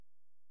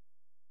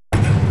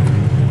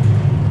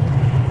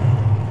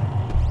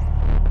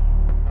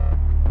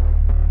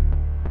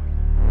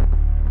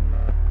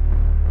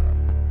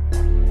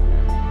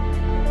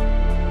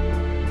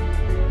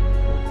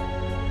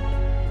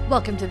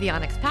Welcome to the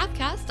Onyx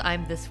Pathcast.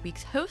 I'm this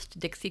week's host,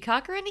 Dixie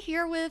Cochran,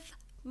 here with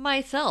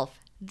myself,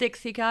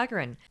 Dixie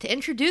Cochran, to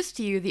introduce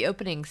to you the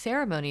opening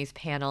ceremonies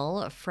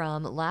panel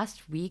from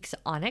last week's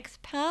Onyx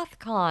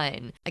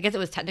PathCon. I guess it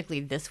was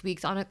technically this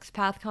week's Onyx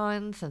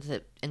PathCon since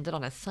it ended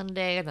on a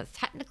Sunday, and that's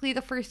technically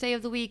the first day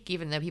of the week,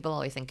 even though people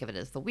always think of it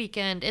as the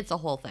weekend. It's a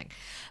whole thing.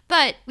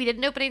 But we did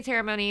an opening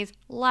ceremonies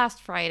last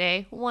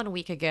Friday, 1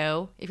 week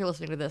ago, if you're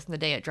listening to this on the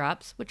day it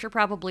drops, which you're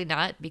probably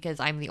not because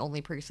I'm the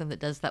only person that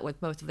does that with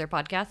most of their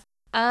podcasts.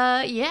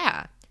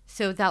 Yeah.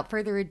 So without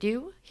further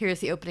ado, here's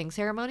the opening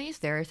ceremonies.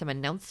 There are some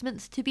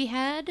announcements to be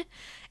had,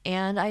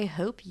 and I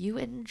hope you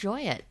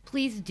enjoy it.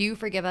 Please do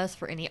forgive us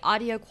for any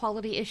audio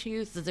quality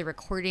issues. This is a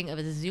recording of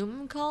a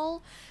Zoom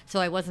call, so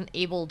I wasn't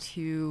able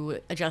to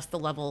adjust the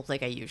levels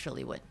like I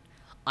usually would.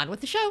 On with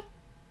the show.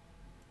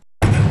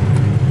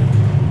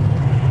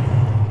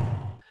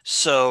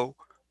 So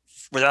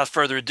without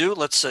further ado,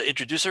 let's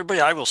introduce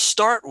everybody. I will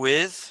start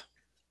with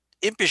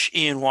Impish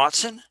Ian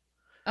Watson.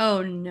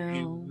 Oh, no.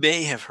 You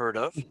may have heard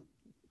of.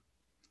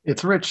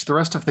 It's Rich, the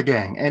rest of the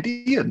gang, and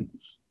Ian.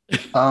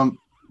 Hi,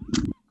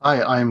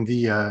 I'm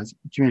the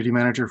community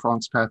manager for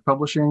Onyx Path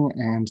Publishing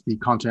and the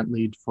content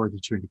lead for the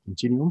Trinity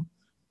Continuum.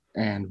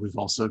 And we've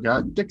also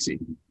got Dixie.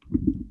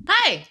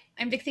 Hi,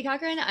 I'm Dixie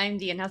Cochran. I'm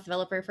the in-house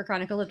developer for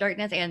Chronicle of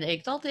Darkness and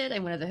Exalted.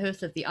 I'm one of the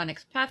hosts of the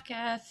Onyx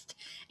Pathcast,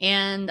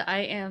 and I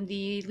am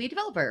the lead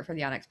developer for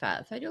the Onyx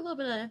Path. So I do a little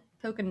bit of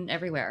poking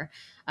everywhere.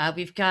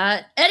 We've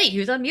got Eddie,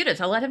 who's unmuted,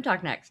 so I'll let him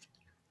talk next.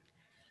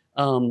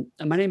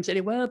 My name's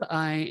Eddie Webb.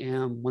 I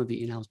am one of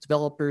the in-house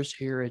developers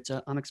here at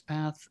Onyx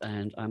Path,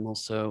 and I'm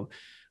also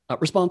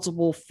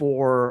responsible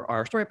for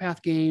our Story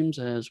Path games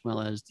as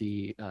well as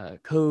the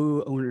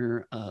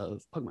co-owner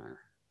of Pugmire.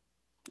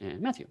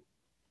 And Matthew.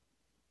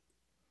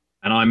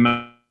 And I'm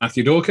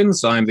Matthew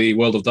Dawkins. I'm the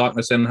World of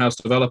Darkness in-house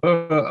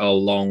developer,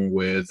 along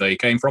with They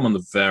Came From and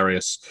the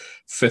various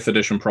 5th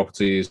edition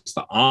properties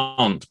that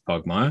aren't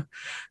Pugmire.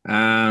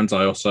 And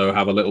I also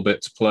have a little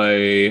part to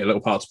play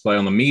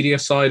on the media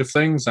side of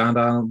things, and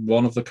I'm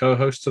one of the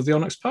co-hosts of the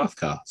Onyx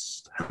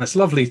Pathcast. And it's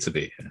lovely to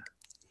be here.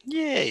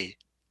 Yay.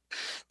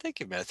 Thank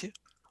you, Matthew.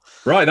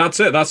 Right, that's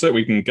it.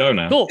 We can go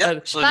now. Cool.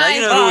 Yep. So now you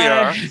know who we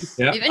are.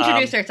 Yeah. We've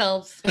introduced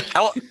ourselves.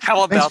 How Thanks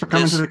about for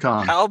coming this? to the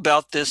con. How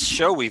about this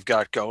show we've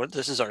got going?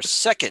 This is our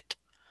second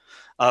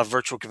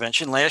virtual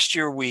convention. Last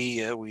year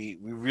we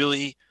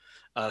really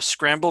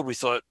scrambled. We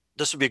thought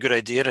this would be a good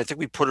idea, and I think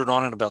we put it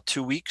on in about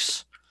 2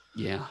 weeks.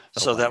 Yeah.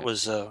 So that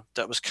was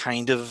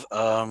kind of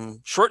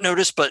short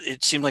notice, but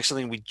it seemed like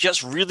something we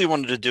just really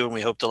wanted to do, and we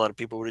hoped a lot of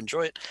people would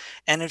enjoy it.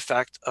 And in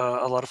fact,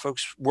 a lot of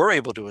folks were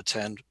able to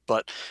attend,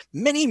 but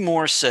many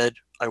more said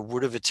I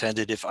would have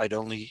attended if I'd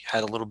only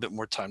had a little bit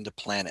more time to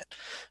plan it.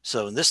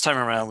 So this time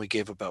around, we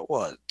gave about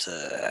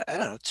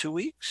 2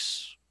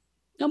 weeks.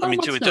 No, I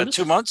mean,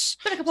 2 months.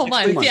 Been a couple 6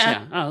 months, weeks.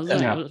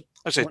 yeah.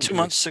 I'd say 2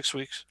 months, 6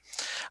 weeks.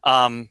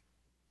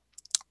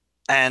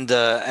 And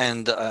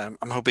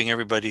I'm hoping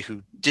everybody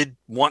who did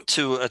want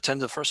to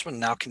attend the first one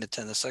now can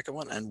attend the second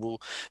one, and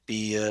we'll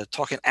be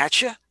talking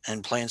at you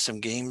and playing some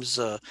games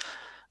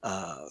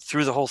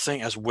through the whole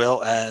thing, as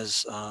well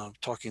as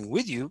talking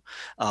with you.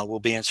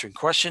 We'll be answering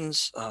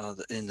questions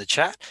in the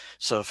chat.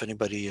 So if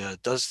anybody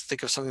does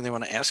think of something they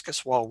want to ask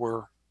us while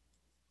we're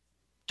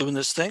doing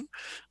this thing,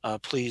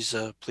 please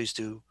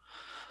do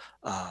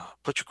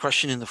put your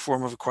question in the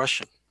form of a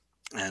question.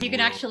 And you can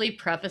actually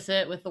preface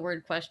it with the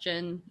word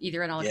question,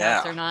 either in all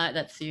caps or not.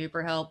 That's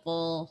super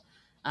helpful.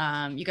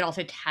 You can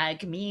also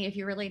tag me if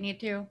you really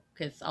need to,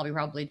 because I'll be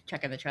probably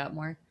checking the chat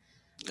more.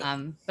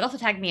 But also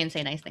tag me and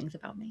say nice things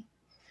about me.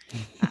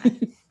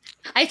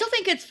 I still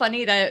think it's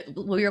funny that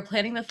when we were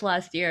planning this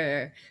last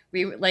year,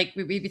 we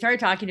started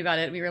talking about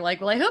it. And we were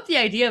like, well, I hope the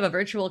idea of a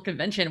virtual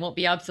convention won't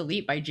be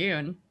obsolete by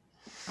June.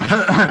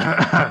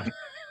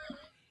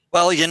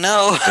 Well,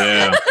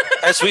 Yeah.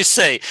 as we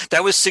say,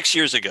 that was 6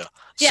 years ago.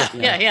 Yeah, So,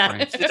 yeah.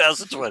 Right.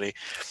 2020.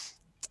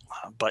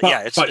 But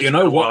It's you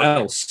know what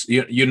else?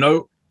 You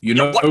know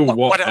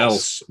what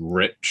else,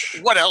 Rich?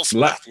 What else,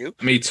 Let Matthew?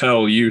 me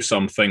tell you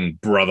something,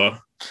 brother.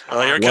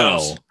 Oh, here it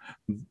goes.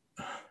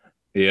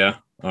 Yeah.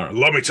 All right.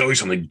 Let me tell you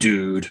something,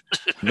 dude.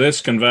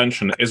 This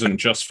convention isn't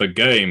just for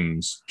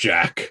games,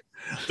 Jack.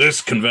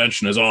 This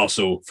convention is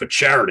also for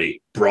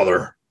charity,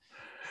 brother.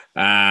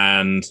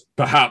 And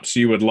perhaps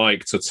you would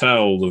like to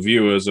tell the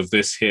viewers of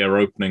this here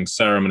opening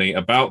ceremony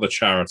about the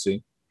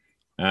charity.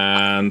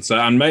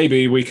 And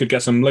maybe we could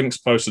get some links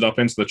posted up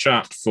into the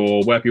chat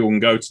for where people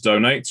can go to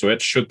donate to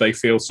it, should they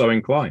feel so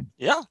inclined.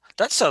 Yeah,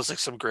 that sounds like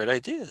some great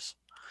ideas.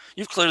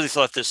 You've clearly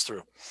thought this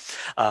through,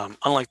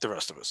 unlike the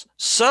rest of us.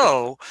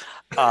 So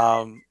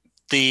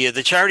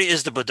the charity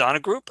is the Bodhana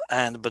Group,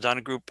 and the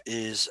Bodhana Group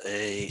is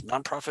a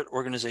nonprofit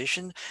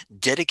organization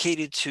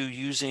dedicated to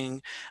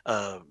using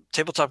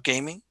tabletop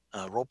gaming,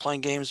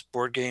 role-playing games,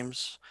 board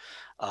games,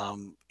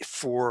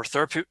 for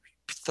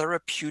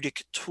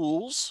therapeutic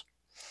tools.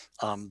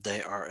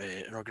 They are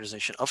an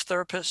organization of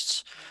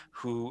therapists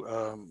who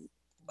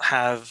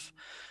have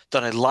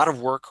done a lot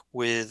of work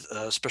with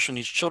special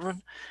needs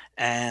children,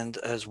 and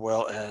as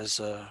well as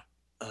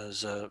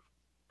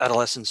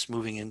adolescence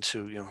moving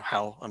into,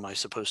 how am I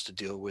supposed to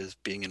deal with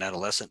being an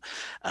adolescent,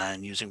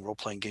 and using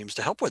role-playing games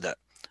to help with that.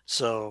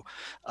 So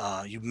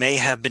you may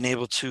have been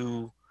able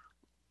to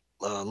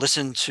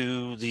listen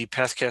to the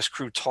Pathcast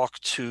crew talk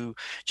to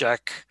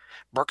Jack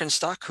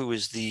Birkenstock, who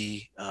is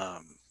the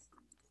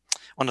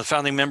one of the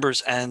founding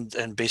members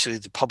and basically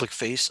the public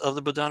face of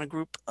the Bodhana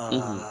Group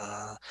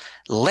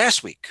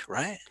last week,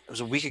 right? It was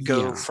a week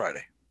ago Yeah.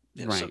 Friday.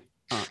 Yeah, Right. so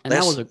And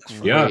that was a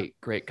Yeah.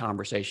 great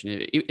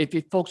conversation. If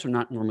you folks are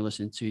not normally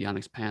listening to the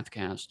Onyx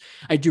Pathcast,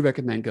 I do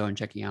recommend going and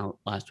checking out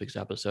last week's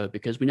episode,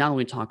 because we not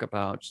only talk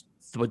about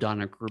the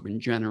Bodhana Group in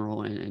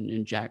general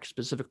and Jack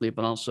specifically,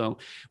 but also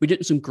we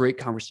did some great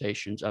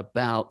conversations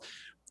about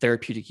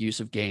therapeutic use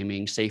of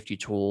gaming, safety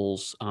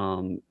tools,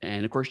 and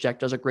of course Jack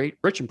does a great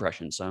Rich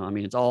impression. So I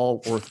mean, it's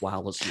all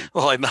worthwhile listening.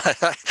 Well, I'm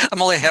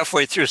only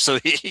halfway through, so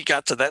he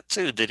got to that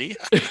too, did he?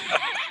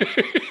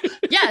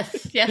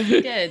 Yes,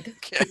 he did.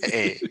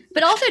 Okay.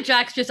 But also,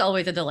 Jack's just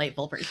always a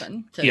delightful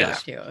person to Yeah.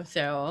 talk to.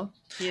 So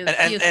he is,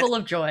 And- he is full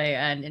of joy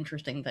and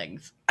interesting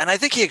things. And I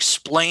think he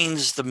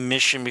explains the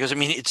mission, because I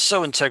mean it's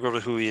so integral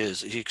to who he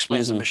is. He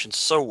explains the mission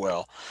so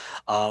well.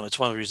 It's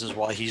one of the reasons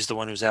why he's the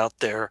one who's out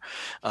there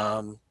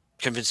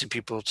convincing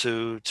people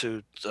to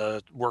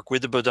work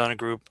with the Bodhana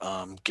Group,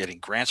 getting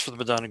grants for the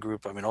Bodhana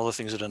Group. I mean, all the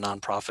things that a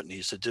nonprofit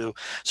needs to do.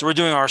 So we're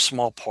doing our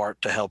small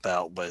part to help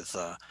out with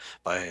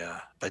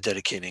by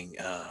dedicating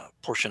a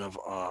portion of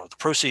the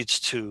proceeds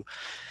to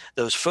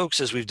those folks,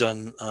 as we've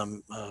done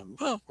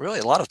well, really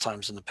a lot of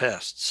times in the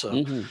past.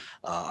 So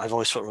I've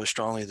always felt really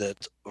strongly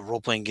that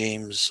role-playing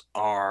games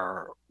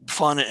are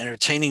fun and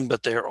entertaining,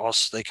 but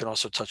they can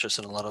also touch us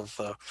in a lot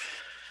of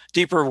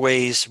deeper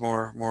ways,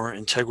 more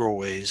integral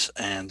ways,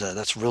 and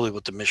that's really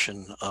what the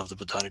mission of the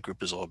Bodhana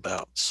Group is all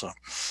about. So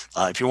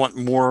if you want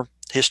more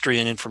history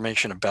and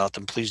information about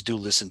them, please do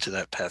listen to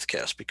that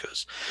Pathcast,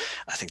 because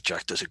I think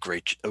Jack does a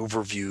great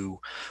overview,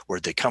 where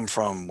they come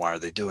from, why are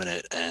they doing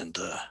it, and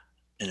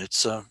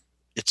it's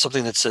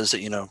something that says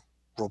that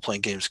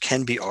role-playing games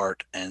can be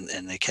art, and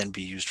they can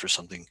be used for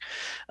something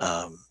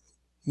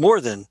more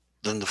than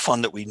the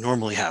fun that we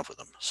normally have with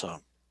them. So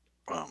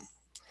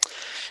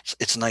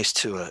it's nice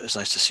to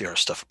see our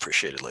stuff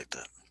appreciated like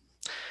that.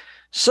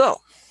 So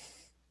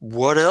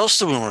what else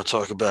do we want to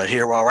talk about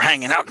here while we're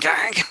hanging out,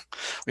 gang?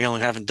 We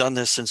only haven't done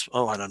this since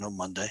I don't know,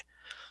 Monday.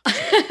 Yeah,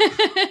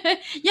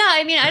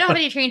 I mean, I don't have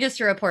any changes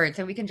to report,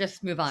 so we can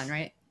just move on,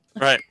 right?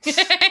 Right.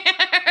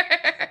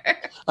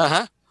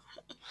 Uh-huh.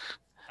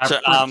 So,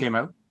 Aberrant came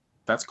out.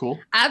 That's cool.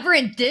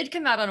 Aberrant did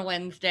come out on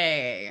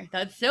Wednesday.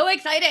 That's so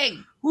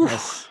exciting.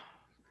 Yes.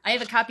 I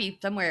have a copy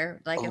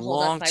somewhere that I A can hold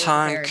long up if I was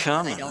time prepared, but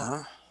coming, I don't.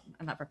 huh?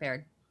 I'm not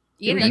prepared.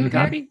 You Ian, haven't are you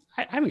gotten a prepared?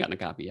 copy? I haven't gotten a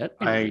copy yet.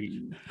 I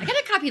I got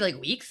a copy like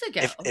weeks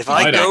ago. If Did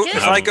I you go back it?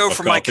 if I have go a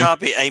for my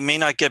copy. copy, I may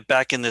not get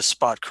back in this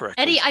spot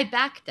correctly. Eddie, I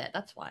backed it.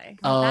 That's why.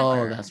 I'm a Oh,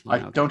 backer. that's why.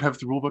 I don't have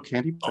the rulebook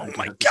handy. But Oh I do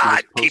my have the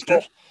God, series poster,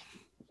 people!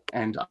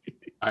 And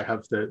I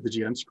have the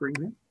GM screen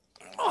here.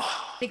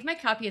 I think my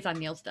copy is on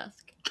Neil's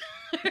desk.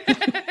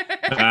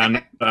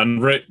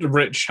 and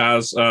Rich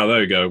has. Oh,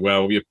 there you go.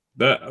 Well, we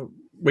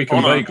can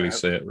Hold on. vaguely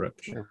see it,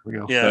 Rich. There we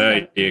go. Yeah,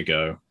 There you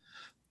go.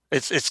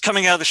 it's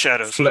coming out of the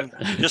shadows, Flip.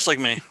 just like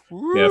me.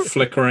 Yeah,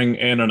 flickering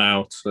in and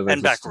out of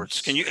And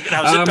backwards. Can you?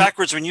 Now, is it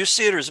backwards when you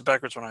see it, or is it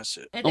backwards when I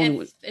see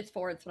it? It's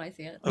forwards when I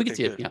see it. We can Okay,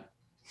 see it. good.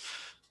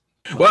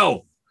 Yeah.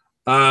 Well,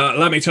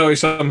 let me tell you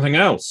something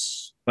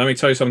else. On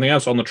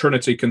the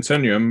Trinity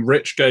Continuum,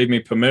 Rich gave me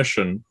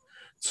permission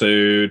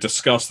to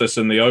discuss this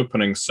in the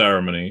opening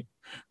ceremony,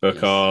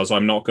 because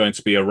I'm not going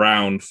to be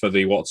around for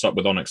the What's Up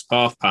with Onyx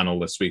Path panel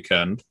this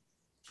weekend.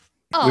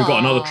 We've got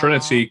another Aw.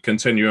 Trinity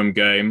Continuum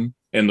game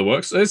in the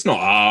works. It's not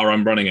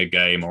I'm running a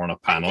game or on a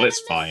panel. gonna It's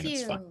fine. miss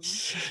It's you. fine.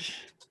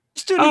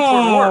 It's doing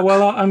important Oh work.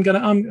 well, I'm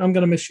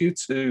gonna miss you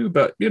too.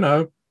 But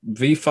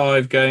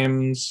V5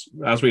 games,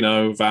 as we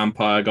know,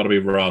 Vampire got to be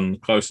run.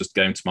 Closest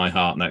game to my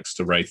heart next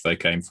to Wraith they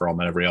came from,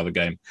 and every other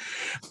game.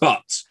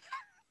 But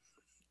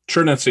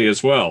Trinity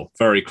as well,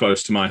 very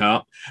close to my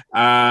heart.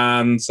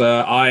 And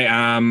I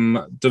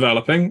am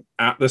developing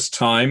at this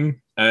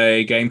time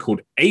a game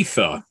called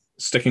Aether,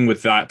 sticking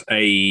with that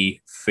A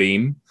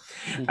theme.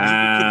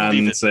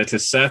 And it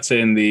is set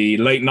in the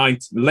late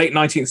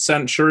 19th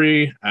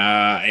century.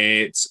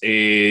 It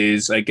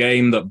is a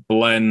game that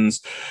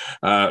blends,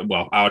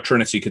 our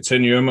Trinity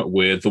Continuum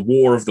with the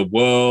War of the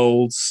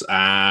Worlds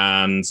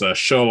and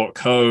Sherlock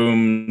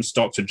Holmes,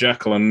 Dr.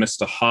 Jekyll and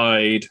Mr.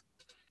 Hyde.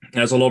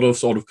 There's a lot of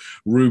sort of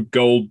Rube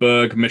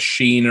Goldberg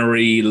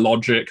machinery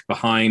logic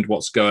behind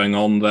what's going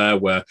on there,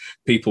 where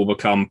people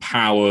become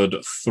powered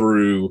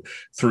through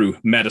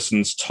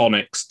medicines,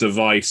 tonics,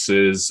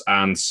 devices,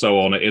 and so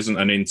on. It isn't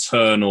an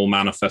internal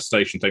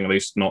manifestation thing, at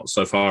least not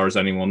so far as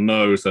anyone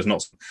knows. There's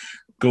not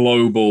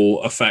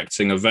global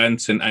affecting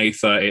event in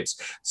Aether. It's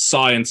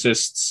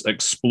scientists,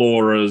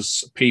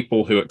 explorers,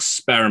 people who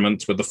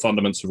experiment with the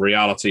fundamentals of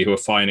reality, who are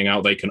finding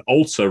out they can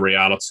alter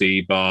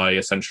reality by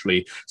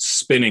essentially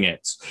spinning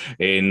it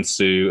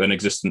into an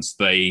existence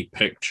they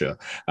picture.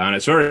 And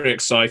it's very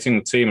exciting.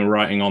 The team are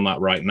writing on that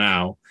right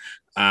now.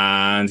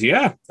 And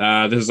yeah,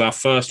 this is our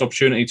first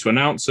opportunity to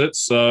announce it.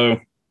 So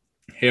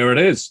here it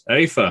is.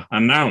 Aether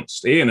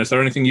announced. Ian, is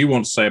there anything you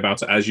want to say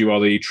about it as you are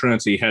the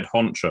Trinity head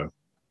honcho?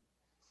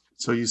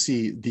 So you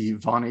see the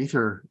Von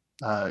Aether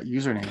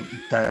username.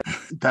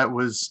 That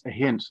was a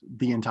hint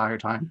the entire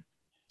time.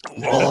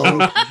 Whoa.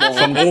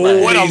 From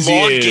all What a these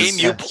long years. game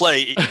you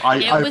play.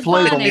 I was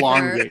played Von a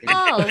long Aether game.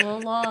 all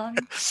along.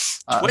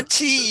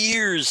 20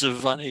 years of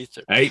Von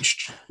Aether.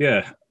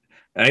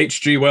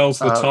 H.G. Wells'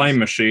 The Uh, Time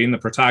Machine. The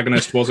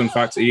protagonist was, in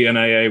fact, Ian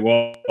A.A.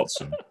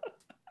 Watson.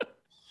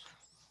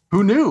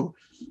 Who knew?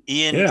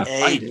 Ian Yeah.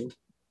 I A. do.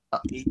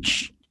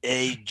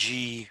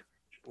 H.A.G.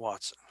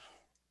 Watson.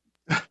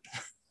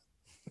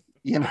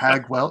 Ian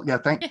Hagwell. Yeah,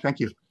 thank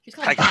you. She's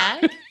called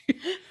Hag.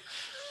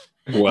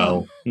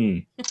 Well,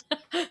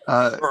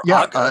 Or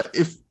Yeah, Aga.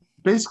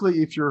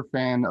 if you're a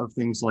fan of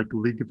things like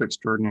League of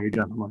Extraordinary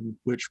Gentlemen,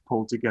 which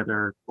pull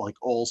together like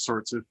all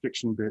sorts of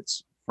fiction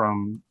bits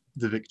from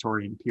the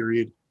Victorian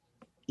period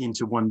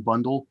into one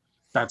bundle,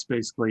 that's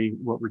basically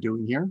what we're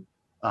doing here,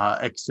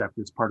 except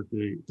it's part of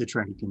the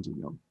Trinity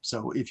Continuum.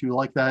 So if you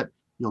like that,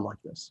 you'll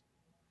like this.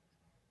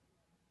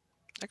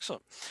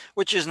 Excellent.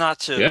 Which is not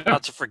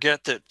to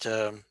forget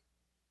that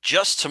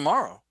just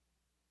tomorrow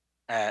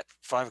at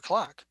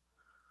 5:00,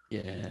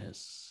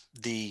 Yes.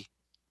 the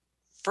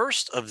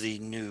first of the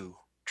new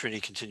Trinity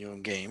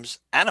Continuum games,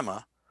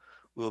 Anima,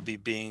 will be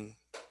being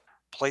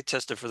play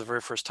tested for the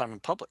very first time in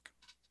public.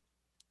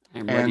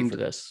 I'm ready And for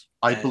this.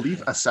 I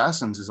believe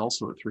Assassins is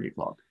also at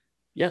 3:00.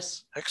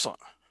 Yes. Excellent.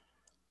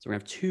 So we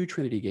have 2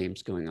 Trinity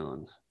games going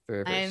on.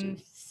 Very, very I'm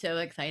soon. so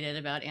excited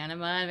about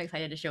Anima. I'm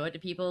excited to show it to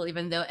people,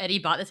 even though Eddie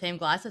bought the same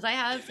glasses I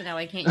have, so now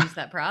I can't use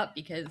that prop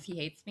because he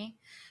hates me.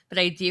 But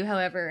I do,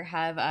 however,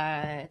 have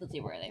let's see,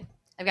 where are they?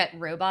 I've got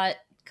robot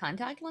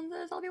contact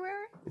lenses I'll be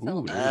wearing. So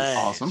Ooh, Nice.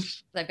 Awesome.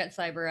 I've got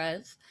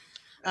CyberEyes.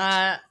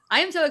 I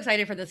am so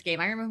excited for this game.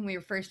 I remember when we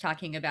were first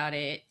talking about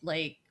it,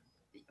 like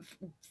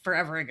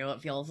forever ago,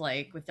 it feels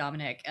like, with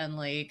Dominic, and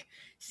like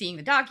seeing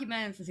the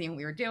documents and seeing what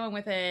we were doing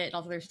with it and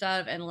all the other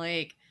stuff. And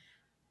like,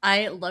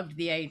 I loved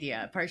the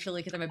idea,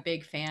 partially because I'm a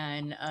big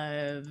fan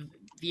of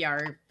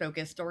VR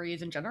focused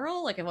stories in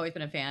general. Like, I've always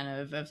been a fan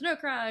of Snow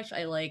Crash.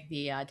 I like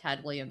the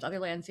Tad Williams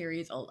Otherland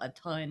series a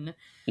ton.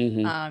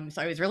 Mhm.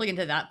 So I was really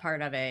into that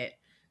part of it.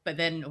 But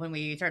then when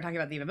we started talking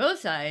about the MMO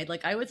side,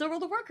 like, I was a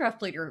World of Warcraft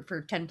player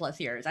for 10 plus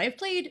years. I've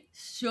played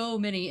so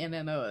many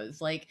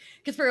MMOs. Like,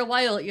 because for a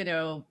while, you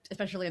know,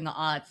 especially in the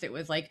aughts, it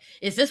was like,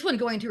 is this one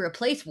going to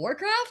replace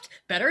Warcraft?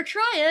 Better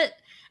try it.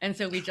 And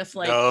so we just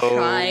like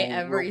try No.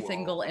 every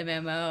single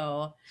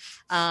MMO.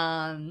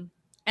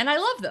 And I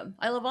love them.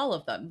 I love all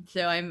of them.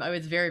 So I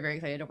was very, very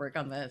excited to work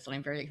on this, and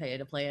I'm very excited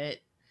to play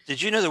it.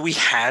 Did you know that we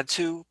had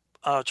to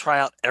try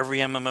out every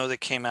MMO that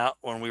came out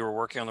when we were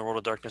working on the World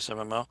of Darkness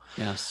MMO?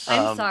 Yes.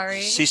 I'm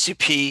sorry.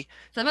 CCP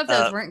Some of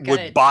those weren't would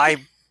good. buy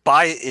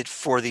it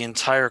for the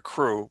entire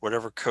crew,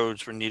 whatever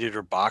codes were needed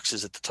or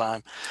boxes at the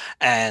time,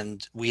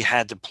 and we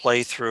had to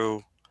play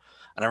through.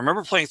 And I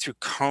remember playing through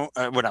well,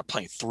 not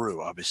playing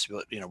through, obviously,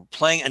 but you know,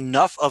 playing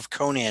enough of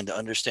Conan to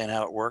understand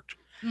how it worked.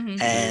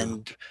 Mhm.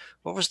 And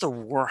what was the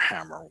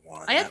Warhammer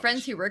one? I had That friends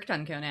was- who worked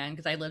on Conan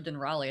because I lived in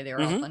Raleigh. They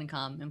were all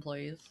Funcom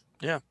employees.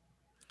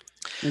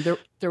 And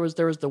there was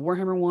the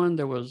Warhammer one.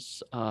 There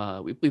was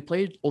we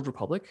played Old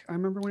Republic. I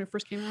remember when it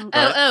first came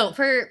out.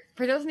 For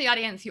those in the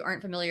audience who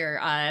aren't familiar,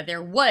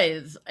 there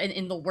was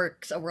in the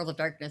works a World of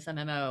Darkness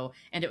MMO,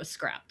 and it was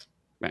scrapped.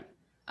 Right.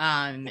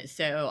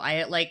 So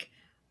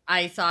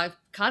I saw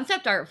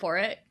concept art for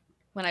it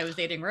when I was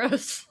dating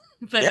Rose,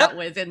 but that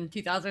was in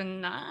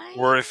 2009.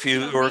 Or if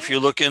you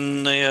look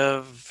in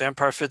the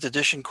Vampire 5th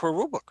Edition core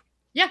rulebook,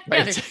 yeah,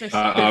 Right. there's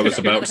I was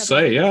about to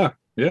say, yeah.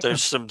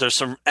 there's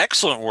some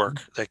excellent work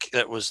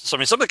that was. So, I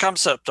mean, some of the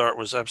concept art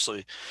was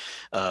absolutely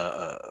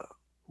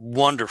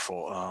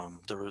wonderful.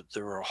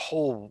 There were a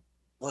whole.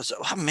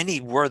 How many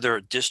were there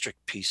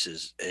district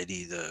pieces,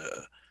 Eddie?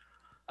 The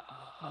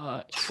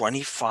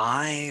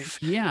 25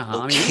 Yeah.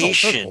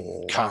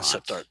 location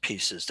concept art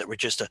pieces that were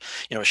just a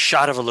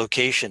shot of a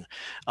location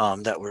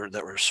that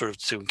were sort of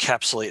to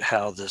encapsulate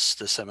how this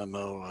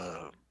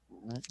MMO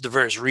the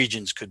various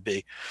regions could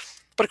be.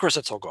 But of course,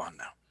 that's all gone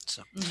now.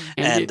 So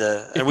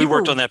and we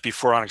worked on that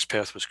before Onyx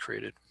Path was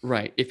created.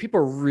 Right. If people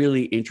are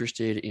really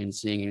interested in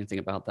seeing anything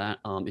about that,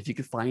 if you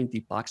could find the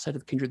box set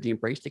of Kindred the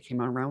Embrace that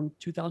came out around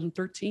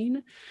 2013.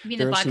 You mean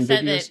there the are box some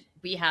set videos- that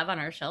we have on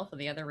our shelf in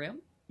the other room?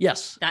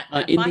 Yes. That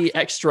In box the set?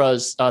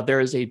 extras, there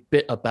is a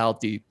bit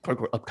about the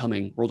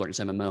upcoming World of Darkness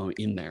MMO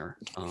in there.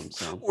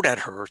 So Oh, that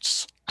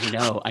hurts. I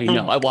know.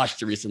 I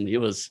watched it recently. It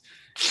was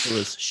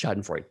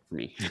Schadenfreude for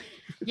me.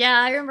 Yeah,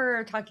 I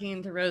remember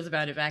talking to Rose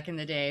about it back in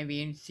the day and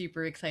being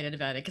super excited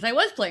about it because I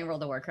was playing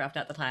World of Warcraft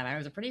at the time. I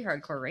was a pretty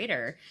hardcore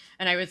raider,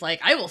 and I was like,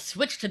 I will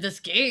switch to this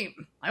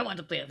game. I want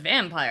to play a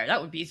vampire.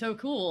 That would be so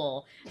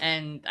cool.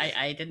 And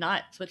I did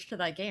not switch to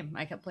that game.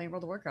 I kept playing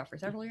World of Warcraft for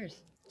several years.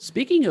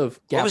 Speaking of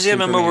What was the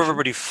MMO where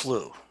everybody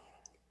flew?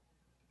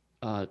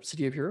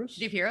 City of Heroes.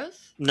 City of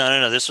Heroes?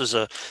 No. This was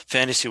a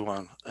fantasy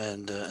one,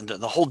 and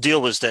the whole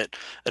deal was that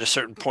at a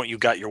certain point you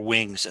got your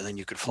wings, and then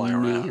you could fly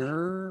around.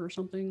 Mirror or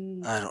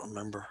something. I don't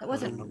remember. That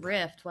wasn't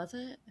Rift, was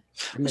it?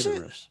 Was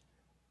it? Rift.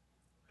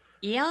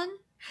 Eon?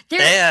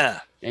 Yeah.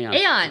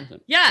 Aeon.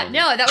 Yeah,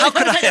 no, that was How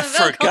could I that have was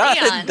called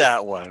forgotten Aeon.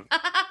 that one?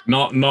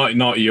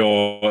 Not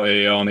your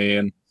Aeon,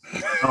 Ian.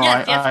 Oh,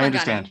 Yes, I my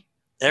understand.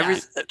 Every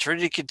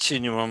Trinity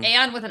Continuum.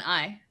 Aeon with an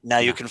I, Now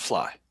you can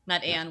fly.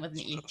 not Aeon with an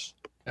E.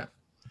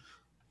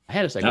 I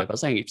had a segue. Yep. I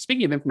was saying,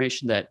 speaking of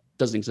information that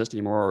doesn't exist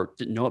anymore or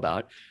didn't know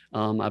about,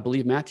 I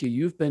believe, Matthew,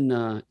 you've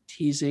been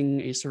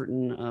teasing a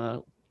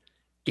certain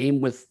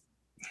game with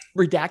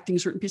redacting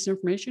certain piece of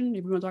information.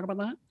 Maybe we want to talk about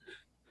that?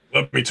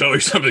 Let me tell you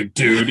something,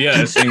 dude.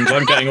 Yeah, it seems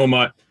I'm getting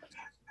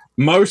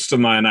most of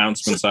my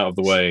announcements out of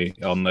the way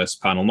on this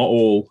panel. Not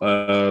all,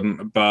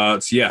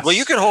 but yes. Well,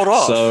 you can hold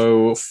off.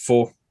 So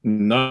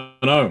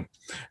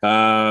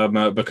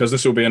because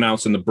this will be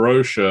announced in the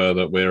brochure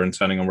that we're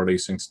intending on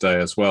releasing today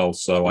as well.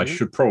 So I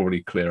should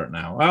probably clear it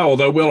now.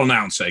 Although we'll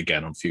announce it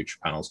again on future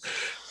panels.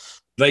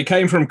 They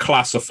came from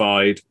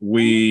Classified.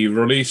 We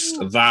released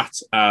that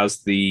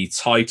as the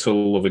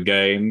title of a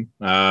game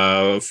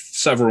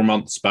several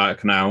months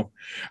back now.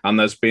 And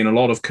there's been a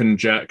lot of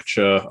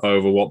conjecture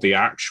over what the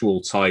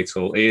actual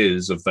title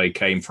is of They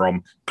Came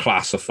From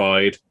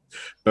Classified.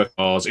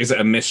 Because is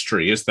it a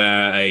mystery? Is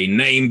there a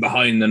name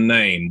behind the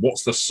name?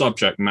 What's the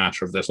subject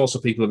matter of this? Lots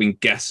of people have been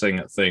guessing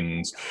at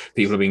things.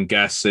 People have been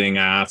guessing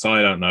at,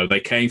 I don't know, They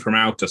Came From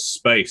Outer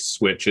Space,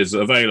 which is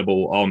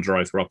available on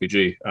Drive-Thru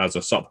RPG as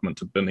a supplement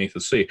to Beneath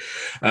the Sea.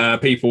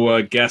 People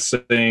were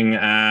guessing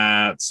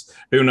at,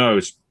 who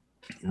knows,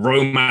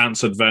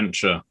 romance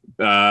adventure,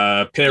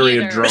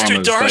 period dramas,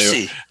 Mr.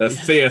 Darcy,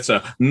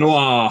 theatre,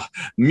 noir,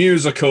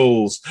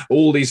 musicals,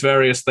 all these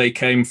various they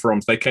came from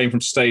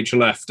stage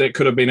left. It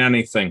could have been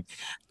anything.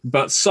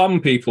 But some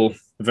people,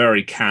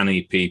 very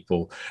canny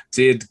people,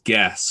 did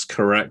guess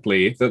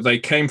correctly that They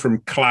Came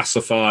From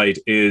Classified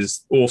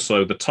is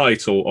also the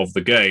title of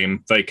the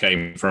game. They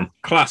Came From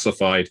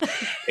Classified.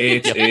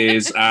 It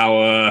is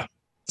our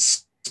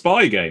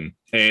spy game.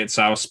 It's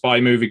our spy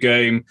movie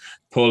game,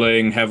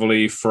 pulling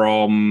heavily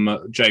from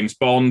James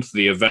Bond,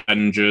 The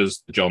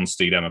Avengers, the John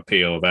Steed, Emma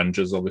Peel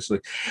Avengers,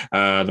 obviously,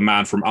 The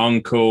Man from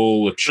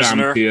U.N.C.L.E., The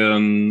Prisoner.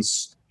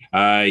 Champions,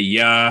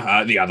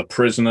 The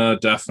Prisoner,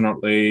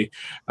 definitely.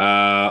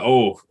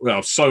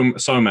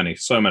 So many.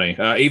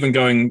 Even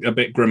going a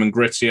bit grim and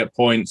gritty at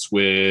points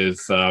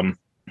with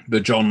the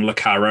John le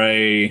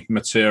Carré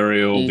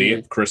material,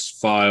 the Ipcris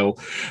file.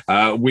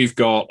 We've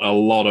got a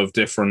lot of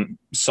different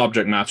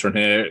subject matter in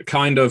here. It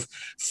kind of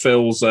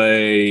fills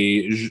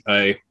a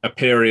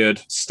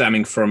period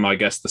stemming from, I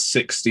guess, the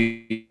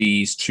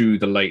 60s to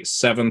the late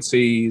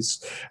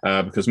 70s,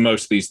 because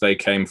most of these They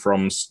Came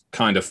From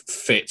kind of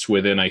fit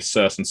within a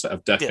certain set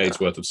of decades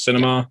worth of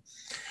cinema.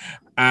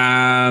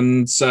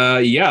 And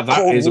that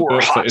Cold is a War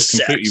book hot that is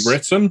completely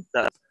sex. written.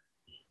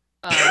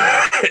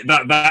 Let's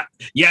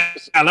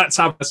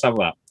have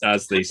that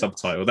as the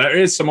subtitle. There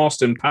is some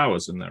Austin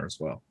Powers in there as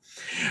well.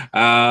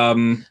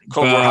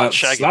 Cold War hot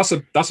shaggy.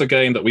 That's a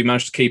game that we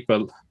managed to keep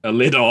a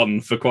lid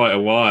on for quite a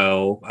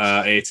while.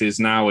 It is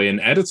now in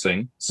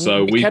editing,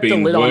 so We we've kept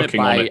been a lid working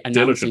on on it it by announcing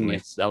diligently.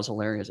 it. That was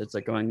hilarious. It's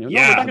like going, no,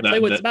 Yeah, we're not going to play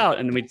what it's about,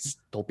 and then we just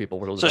told people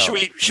what it was So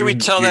about. should we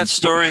tell that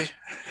story,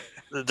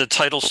 the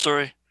title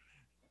story?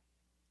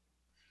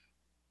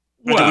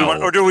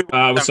 Or do we?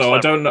 So I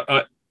don't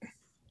know.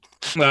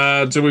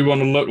 Do we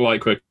want to look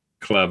like we're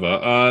clever?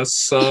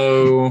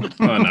 No,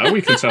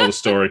 we can tell the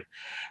story.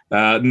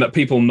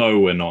 People know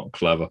we're not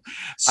clever.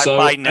 So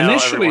by now,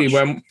 initially,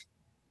 everyone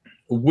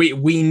when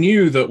we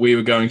knew that we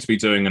were going to be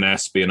doing an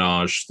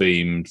espionage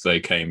themed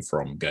They Came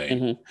From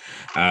game.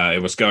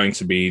 It was going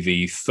to be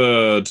the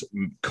third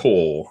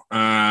core,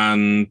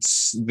 and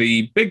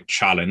the big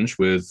challenge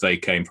with They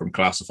Came From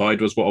Classified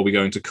was, what are we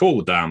going to call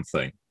the damn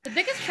thing? The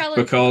biggest challenge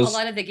Because- with a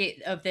lot of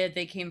the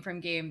They Came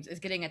From games is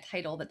getting a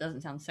title that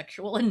doesn't sound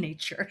sexual in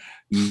nature.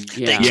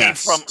 Yeah.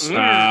 Yes.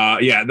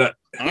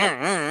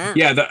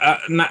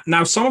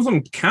 Now some of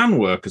them can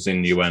work as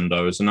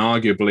innuendos, and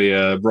arguably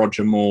a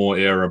Roger Moore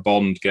era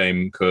Bond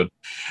game could.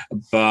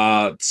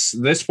 But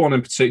this one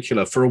in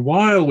particular, for a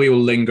while we were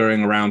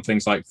lingering around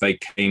things like They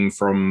Came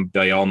From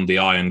Beyond the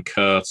Iron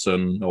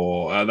Curtain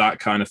or that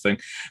kind of thing.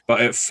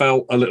 But it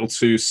felt a little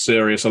too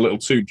serious, a little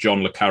too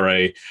John le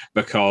Carré,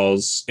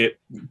 because it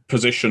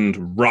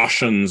positioned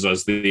Russians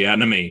as the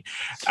enemy.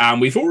 And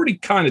we've already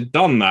kind of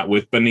done that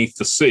with Beneath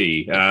the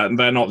Sea.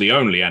 They're not the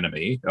only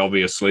enemy,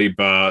 obviously,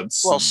 but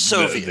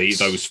Soviets.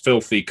 those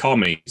filthy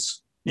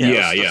commies.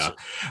 Yeah,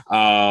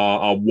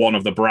 Are one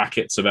of the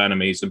brackets of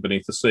enemies in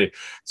Beneath the Sea.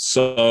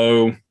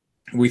 So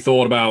we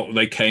thought about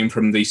They Came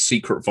From the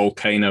secret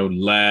volcano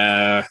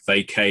lair.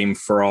 They came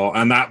from,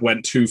 and that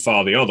went too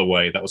far the other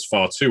way. That was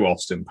far too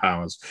Austin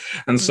Powers.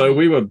 And so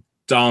we were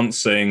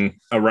dancing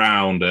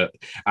around it.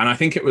 And I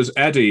think it was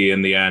Eddie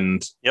in the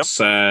end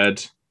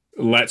said,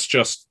 let's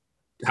just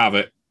have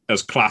it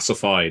as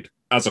Classified.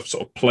 as a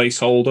sort of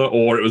placeholder,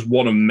 or it was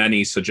one of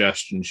many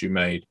suggestions you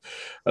made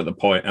at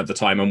the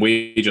time, and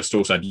we just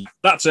all said,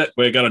 "That's it.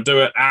 We're going to do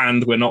it,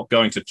 and we're not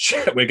going to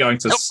we're going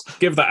to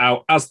give that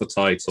out as the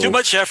title." Too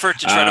much effort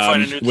to try to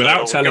find a new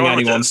without title. telling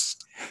anyone.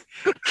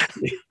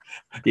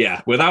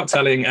 Yeah, without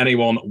telling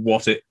anyone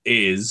what it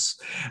is.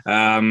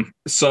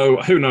 So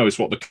who knows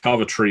what the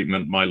cover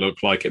treatment might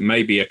look like? It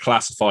may be a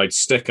classified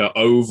sticker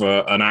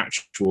over an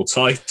actual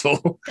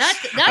title.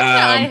 That's what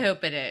I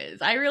hope it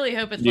is. I really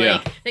hope it's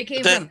like they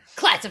came from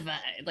classified.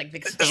 Like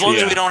as long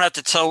as we don't have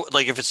to tell,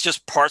 like if it's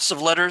just parts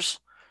of letters,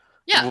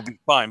 yeah, we'll be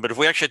fine. But if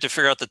we actually have to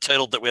figure out the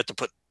title that we have to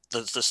put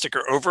the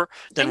sticker over,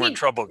 then we're in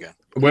trouble again.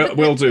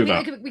 We'll do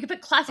that. We could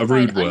put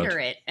classified under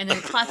it, and then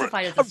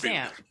classified as a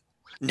stamp.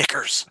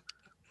 Knickers.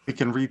 We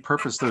can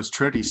repurpose those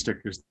Trinity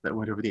stickers that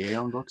went over the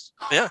Aeon books.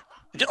 Yeah.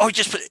 Oh,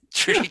 just put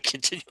Trinity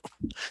Continuum.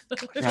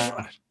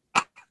 Yeah.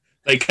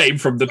 They came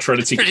from the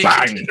Trinity.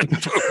 Bang!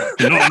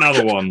 Not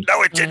another one.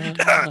 No, it didn't.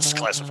 It's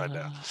classified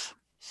now.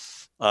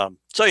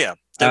 So yeah,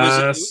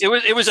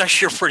 it was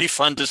actually a pretty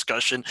fun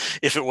discussion.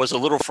 If it was a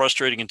little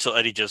frustrating until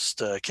Eddie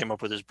just came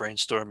up with his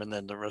brainstorm, and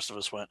then the rest of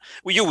us went,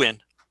 "Well, you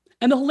win."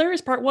 And the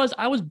hilarious part was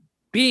I was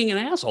being an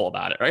asshole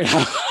about it, right?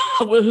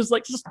 I was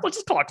like, let's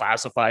just call it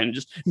classified and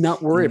just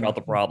not worry about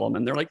the problem.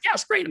 And they're like,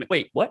 yes, great. I'm like,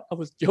 wait, what? I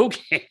was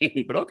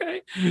joking, but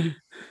okay.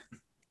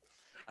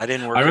 I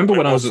didn't work. I remember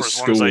when I was at as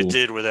long as I school.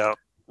 did without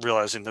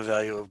realizing the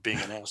value of being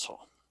an asshole.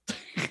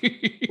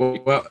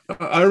 Well,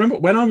 I remember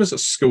when I was at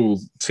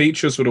school,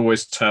 teachers would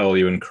always tell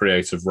you in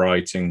creative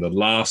writing, the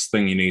last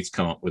thing you need to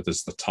come up with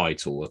is the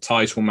title. The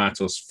title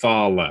matters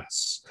far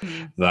less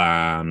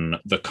than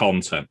the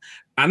content.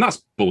 And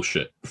that's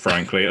bullshit,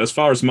 frankly. As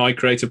far as my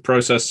creative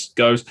process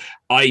goes,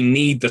 I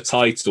need the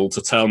title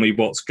to tell me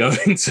what's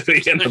going to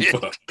be in the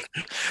book.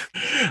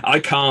 I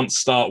can't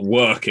start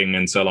working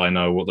until I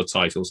know what the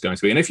title is going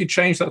to be. And if you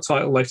change that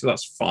title later,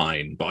 that's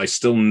fine. But I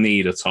still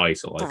need a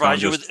title.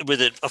 Provide you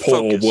with a pour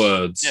focus.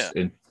 words Yeah.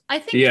 in. I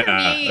think for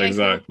me,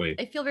 exactly.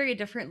 I feel very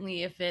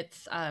differently if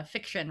it's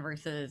fiction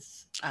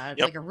versus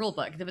like a rule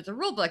book. If it's a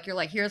rule book, you're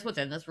like, here's what's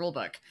in this rule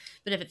book.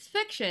 But if it's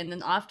fiction,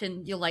 then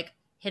often you'll like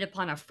hit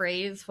upon a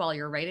phrase while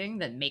you're writing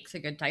that makes a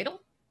good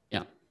title.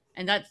 Yeah.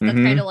 And that's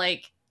kind of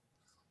like,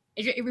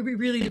 it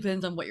really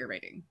depends on what you're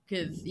writing.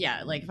 Because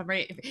like if I'm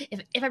writing,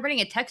 if I'm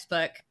writing a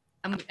textbook,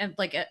 I'm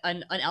like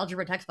an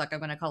algebra textbook, I'm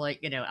going to call it,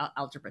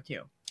 algebra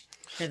 2.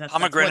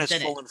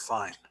 Pomegranate's full and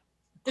fine.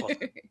 It's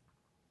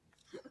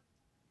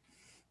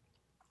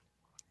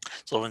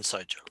a little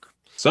inside joke.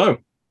 So,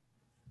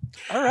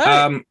 all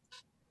right.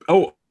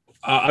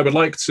 I would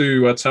like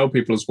to tell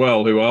people as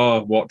well who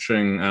are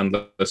watching and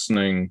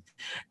listening,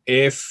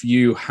 if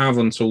you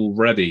haven't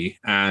already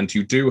and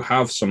you do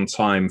have some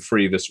time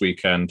free this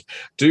weekend,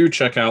 do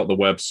check out the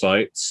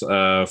website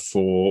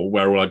for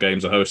where all our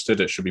games are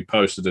hosted. It should be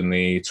posted in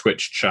the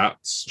Twitch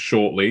chats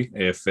shortly,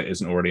 if it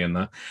isn't already in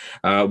there,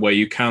 where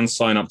you can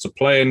sign up to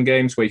play in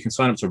games, where you can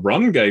sign up to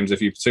run games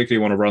if you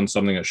particularly want to run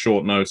something at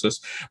short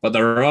notice. But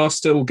there are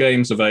still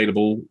games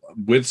available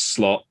with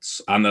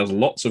slots, and there's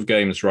lots of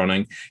games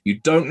running. You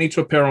don't need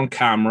to appear on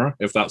camera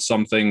if that's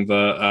something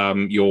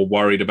that you're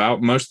worried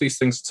about. Most of these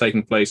things are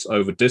taking place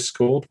over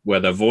Discord, where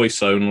they're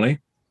voice only.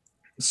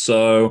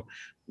 So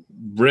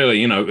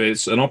really,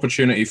 it's an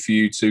opportunity for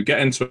you to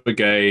get into a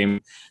game.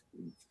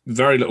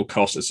 Very little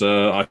cost.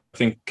 I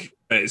think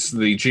it's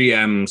the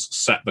GMs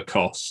set the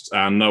cost,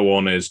 and no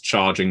one is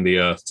charging the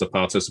earth to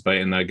participate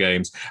in their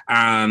games.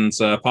 And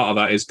part of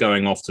that is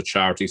going off to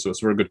charity, so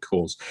it's a very good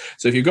cause.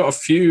 So if you've got a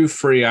few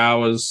free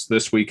hours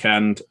this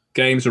weekend,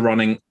 games are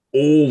running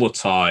all the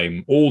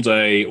time, all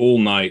day, all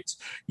night.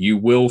 You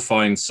will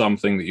find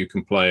something that you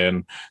can play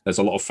in. There's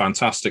a lot of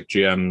fantastic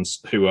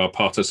GMs who are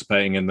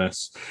participating in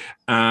this.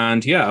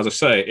 And as I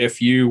say, if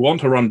you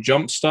want to run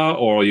Jumpstart,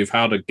 or you've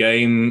had a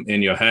game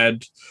in your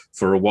head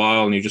for a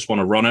while and you just want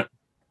to run it,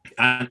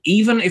 and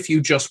even if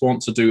you just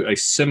want to do a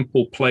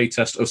simple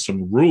playtest of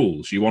some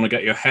rules, you want to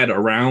get your head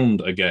around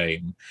a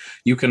game,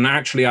 you can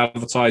actually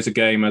advertise a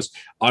game as,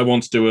 I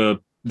want to do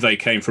They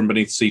Came From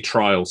Beneath the Sea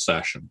trial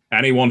session.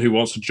 Anyone who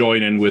wants to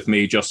join in with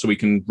me just so we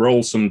can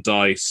roll some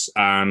dice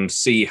and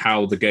see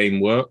how the game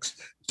works,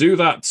 do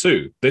that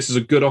too. This is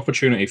a good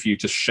opportunity for you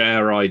to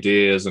share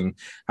ideas and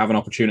have an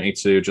opportunity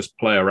to just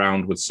play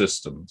around with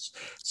systems.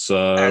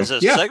 So as a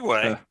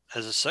segue,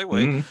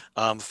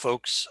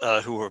 folks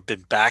who have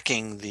been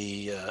backing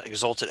the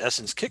Exalted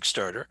Essence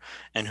Kickstarter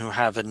and who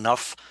have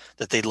enough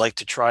that they'd like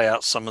to try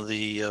out some of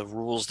the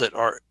rules that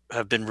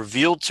have been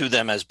revealed to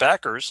them as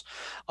backers,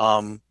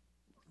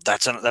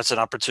 that's an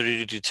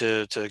opportunity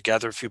to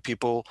gather a few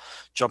people,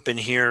 jump in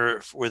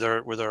here with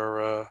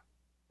our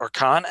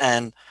con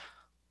and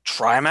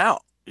try them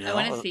out. I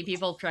want to see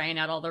people trying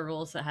out all the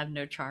rules that have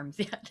no charms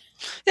yet.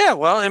 Yeah,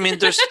 well, I mean,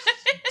 there's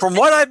from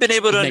what I've been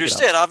able to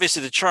understand,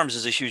 obviously the charms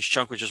is a huge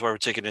chunk, which is why we're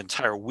taking an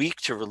entire week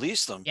to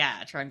release them.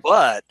 Yeah, charms.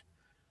 But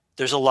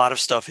there's a lot of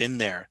stuff in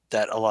there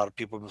that a lot of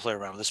people have been playing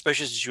around with,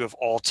 especially since you have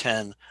all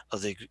 10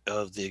 of the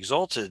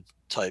Exalted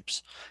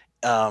types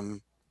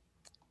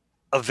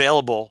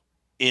available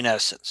in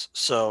essence.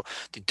 So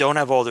they don't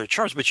have all their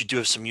charms, but you do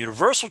have some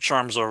universal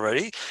charms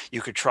already.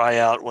 You could try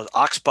out with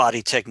ox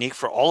body technique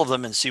for all of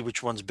them and see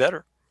which one's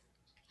better.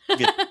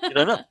 You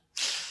don't know.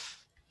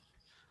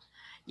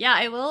 Yeah,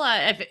 I will.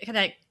 Can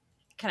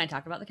I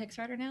talk about the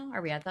Kickstarter now?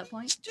 Are we at that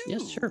point?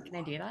 Yes, sure. Can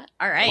I do that?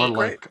 All Or right.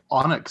 like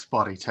onyx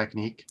body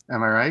technique.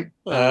 Am I right?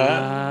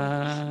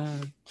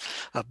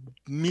 A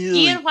million.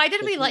 Ian, why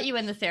did we let you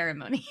in the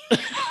ceremony?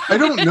 I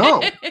don't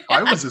know.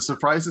 I was as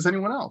surprised as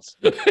anyone else.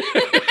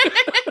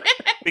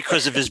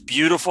 Because of his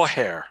beautiful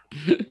hair.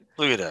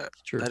 Look at that.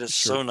 True, That is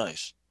true. so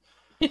nice.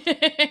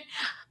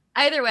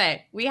 Either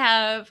way, we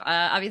have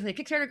obviously a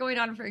Kickstarter going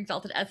on for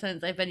Exalted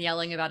Essence. I've been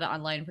yelling about it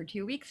online for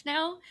 2 weeks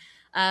now.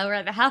 We're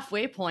at the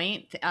halfway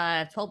point,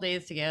 12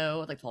 days to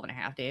go, like 12 and a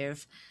half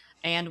days.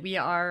 And we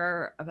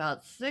are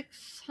about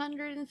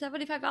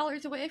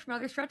 $675 away from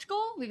another stretch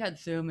goal. We've had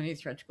so many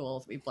stretch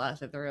goals we've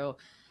blasted through.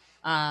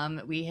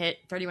 We hit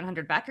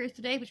 3,100 backers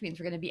today, which means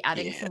we're going to be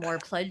adding some more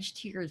pledge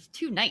tiers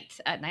tonight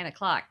at 9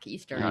 o'clock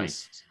Eastern.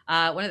 Nice.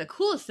 One of the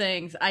coolest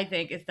things I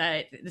think is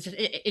that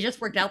it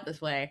just worked out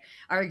this way.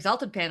 Our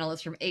Exalted panel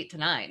is from 8 to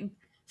 9.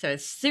 So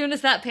as soon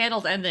as that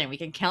panel's ending, we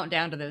can count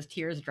down to those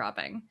tiers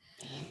dropping.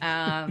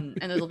 And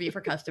those will be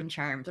for custom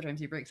charms, which I'm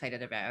super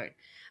excited about.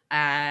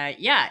 I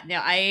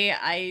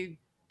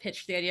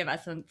pitched the idea of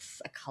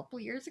Essence a couple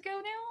years ago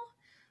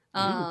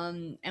now.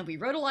 And we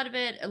wrote a lot of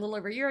it a little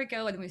over a year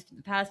ago, and then we spent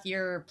the past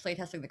year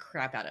playtesting the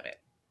crap out of it.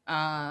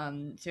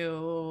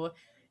 So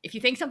if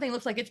you think something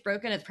looks like it's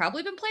broken, it's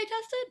probably been play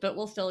tested, but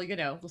we'll still,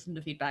 listen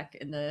to feedback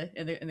in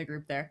the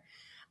group there.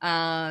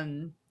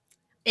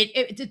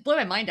 It did blow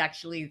my mind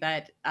actually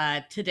that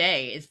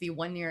today is the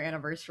 1-year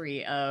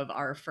anniversary of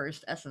our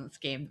first Essence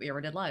game that we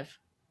ever did live.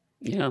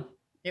 Yeah.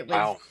 It was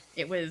Wow.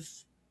 It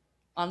was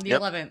on the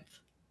Yep. 11th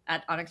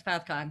at Onyx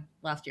PathCon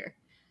last year.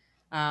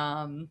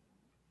 So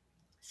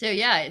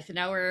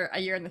now we're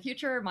a year in the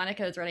future.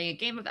 Monica is running a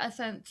game of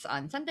Essence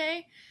on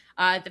Sunday.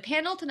 The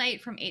panel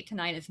tonight from 8 to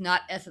 9 is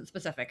not Essence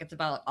specific. It's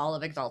about all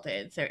of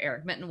Exalted. So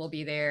Eric Minton will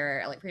be there,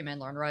 Elliot Freeman,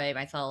 Lauren Roy,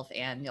 myself,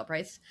 and Neil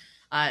Price.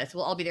 So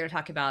we'll all be there to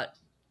talk about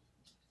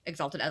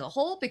Exalted as a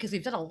whole, because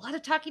we've done a lot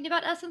of talking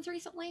about Essence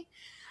recently.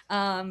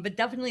 But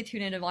definitely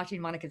tune in and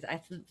watching Monica's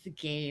Essence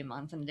game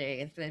on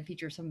Sunday. It's going to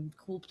feature some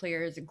cool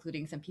players,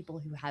 including some people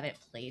who haven't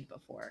played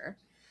before.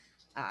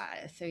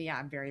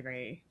 I'm very,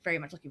 very, very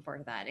much looking forward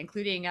to that,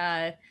 including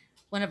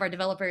one of our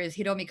developers,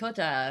 Hiromi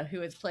Kota,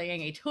 who is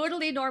playing a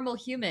totally normal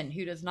human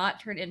who does not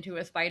turn into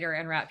a spider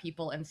and wrap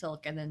people in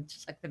silk and then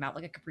suck them out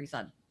like a Capri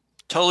Sun.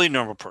 Totally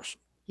normal person.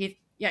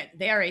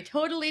 They are a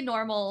totally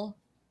normal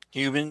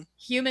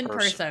Human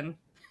person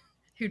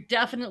who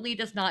definitely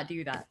does not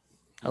do that.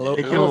 Hello,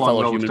 It came hello, along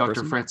fellow well with human Dr.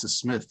 person. Francis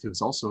Smith,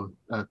 who's also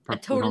A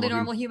totally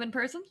normal human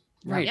person?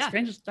 Right. Yeah.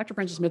 Dr.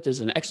 Francis Smith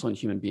is an excellent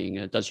human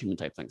being. Does human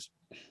type things.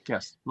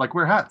 Yes, like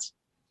wear hats.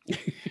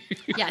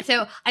 Yeah,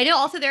 so I know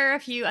also there are a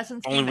few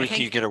Essence games. only way can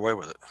you get away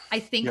with it. I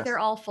think Yes. they're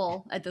all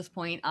full at this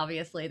point.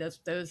 Obviously, those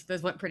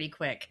went pretty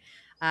quick.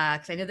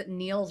 Because I know that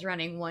Neil's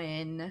running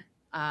one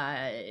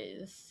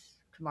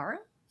tomorrow,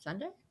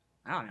 Sunday.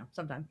 I don't know,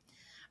 sometime.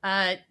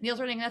 Neil's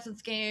running an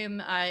Essence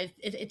game.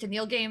 It's a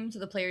Neil game, so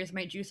the players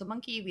might juice a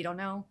monkey. We don't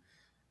know.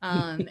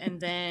 And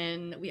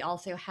then we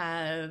also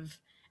have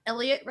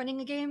Elliot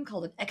running a game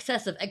called an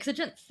Excess of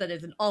Exigence. That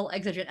is an all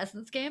exigent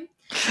Essence game,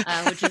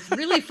 which is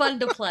really fun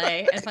to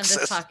play and fun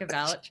to talk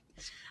about.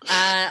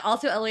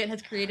 Also, Elliot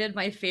has created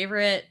my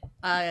favorite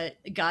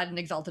god and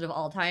exalted of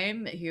all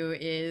time, who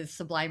is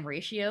Sublime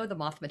Ratio, the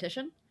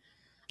mathematician.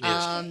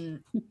 Yes.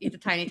 He's a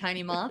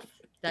tiny moth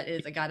that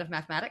is a god of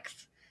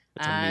mathematics.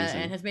 That's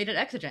amazing. And has made it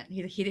exigent.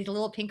 He's a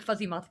little pink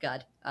fuzzy moth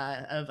god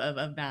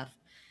of math.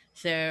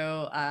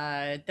 So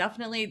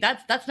definitely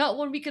that's not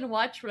one we can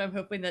watch, but I'm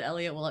hoping that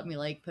Elliot will let me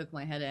poke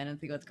my head in and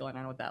see what's going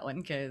on with that one,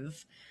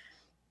 because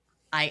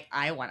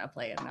I want to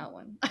play in that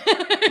one.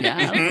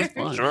 Yeah, that was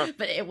fun. Sure.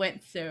 But it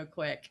went so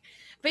quick.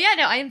 But yeah,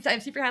 no,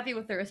 I'm super happy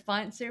with the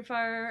response so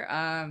far.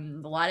 A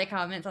lot of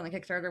comments on the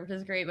Kickstarter, which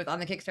is great, both on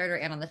the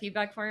Kickstarter and on the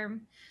feedback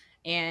form.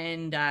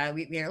 And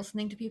we are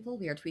listening to people.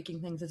 We are tweaking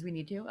things as we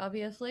need to,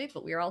 obviously,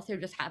 but we are also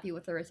just happy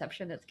with the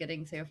reception it's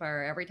getting so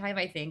far. Every time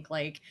I think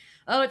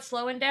oh, it's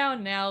slowing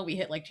down now, we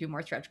hit 2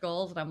 more stretch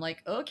goals, and I'm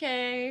like,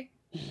 okay.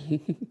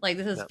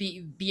 This is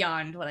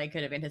beyond what I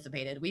could have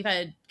anticipated. We've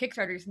had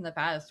Kickstarters in the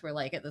past where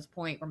at this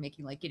point we're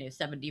making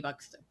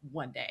 $70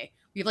 one day.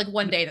 We have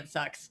one day that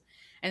sucks.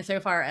 And so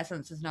far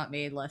Essence has not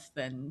made less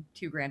than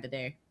 $2,000 a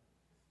day.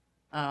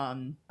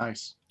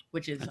 Nice.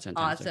 Which is That's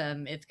fantastic.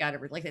 awesome. It's got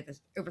this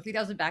over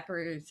 3,000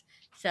 backers,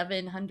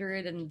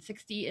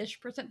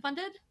 760%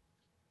 funded.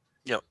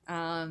 Yep.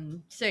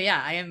 So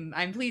yeah,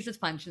 I'm pleased as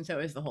punch, and so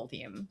is the whole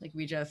team.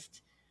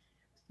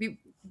 We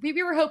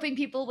were hoping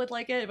people would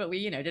like it, but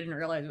we didn't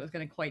realize it was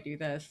going to quite do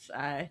this.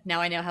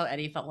 Now I know how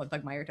Eddie felt when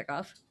Bugmire took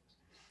off.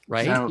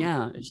 Right? Now,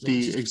 Yeah.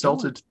 The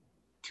Exalted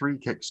 3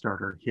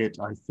 Kickstarter hit,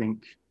 I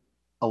think,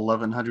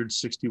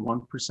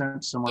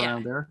 1,161%, somewhere Yeah.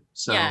 around there.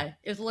 So, Yeah,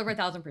 it was a little over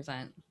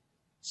 1,000%,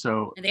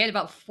 so and they had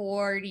about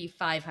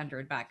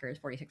 4,500 backers,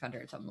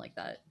 4,600, something like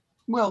that.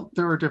 Well,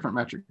 there are different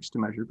metrics to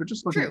measure, but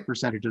just looking True. at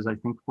percentages, I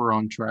think we're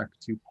on track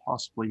to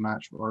possibly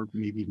match or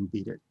maybe even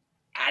beat it.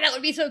 That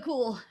would be so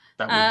cool.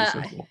 That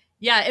would be so cool.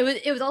 Yeah,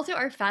 it was also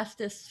our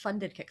fastest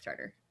funded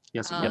Kickstarter.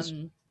 Yes, it was.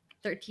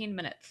 13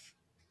 minutes.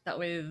 That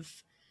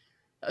was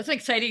an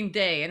exciting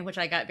day in which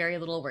I got very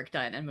little work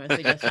done and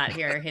mostly just sat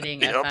here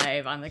hitting Yep.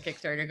 F5 on the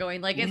Kickstarter,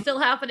 going like, it's still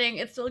happening,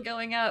 it's still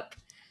going up.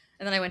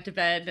 And then I went to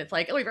bed. It's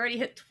like, oh, we've already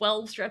hit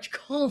 12 stretch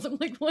goals. I'm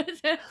like, what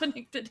is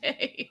happening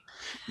today?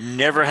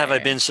 Never have I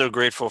been so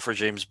grateful for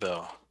James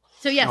Bell.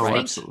 So yes, Oh,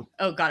 thanks. absolutely.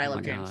 Oh God, I Oh love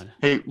my James. God.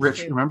 Hey, Rich,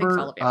 Thanks, remember,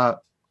 all of you.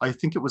 I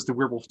think it was the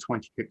Werewolf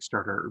 20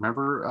 Kickstarter.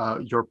 Remember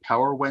your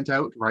power went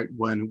out right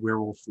when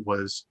Werewolf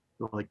was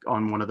like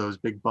on one of those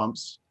big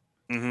bumps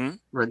Mm-hmm.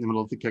 right in the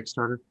middle of the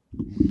Kickstarter?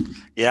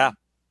 Yeah.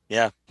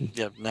 No,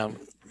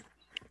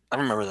 I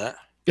remember that.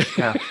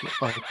 Yeah.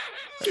 Like,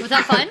 Was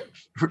that fun?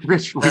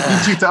 Rich, we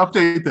need you to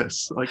update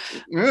this. Like,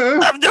 I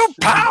have no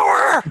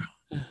power.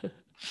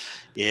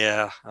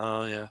 Yeah.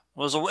 Oh, yeah.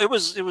 It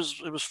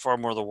was far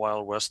more the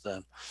Wild West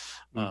then.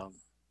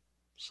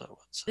 So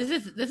it's,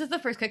 This is the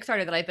first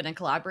Kickstarter that I've been a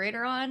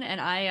collaborator on, and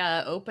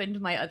I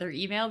opened my other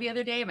email the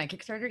other day, my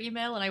Kickstarter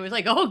email, and I was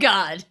like, "Oh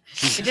God!"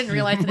 I didn't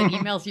realize that it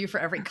emails you for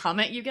every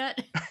comment you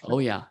get. Oh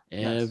yeah,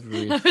 Yes.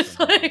 every. I was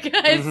like,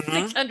 I have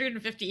Mhm.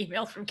 650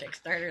 emails from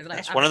Kickstarter that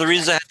that's I one of the haven't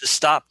reasons I checked. had to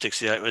stop,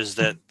 Dixie. Is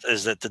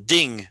that the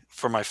ding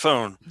for my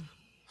phone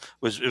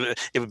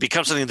it would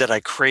become something that I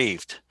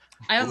craved.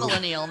 I'm a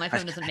millennial. My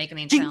phone doesn't make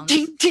any Ding, sounds.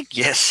 ding, ding.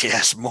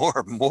 Yes.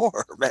 More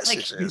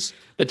messages.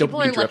 The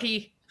People are dopamine drip.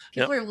 lucky.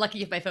 People are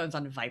lucky if my phone's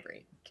on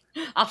vibrate.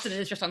 Opposite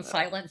is just on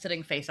silent,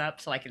 sitting face up,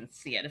 so I can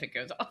see it if it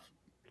goes off.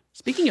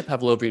 Speaking of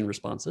Pavlovian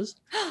responses,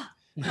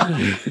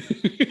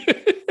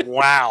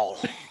 Wow.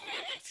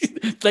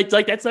 like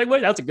that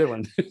segue. That's a good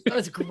one. That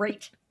was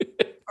great.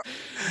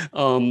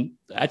 Actually,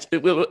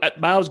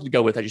 I was going to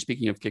go with actually.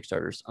 Speaking of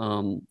Kickstarters,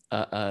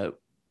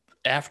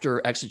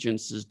 after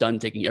Exigence is done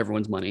taking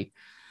everyone's money,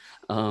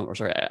 or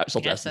sorry,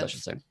 Assault Yes, Essence, I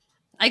should say.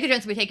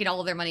 Exigence will be taking all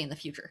of their money in the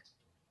future.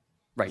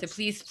 Right. So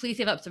please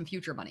save up some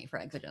future money for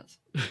Exigence.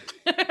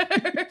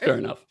 Fair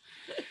enough.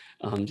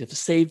 You have to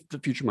save the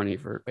future money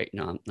for. Wait,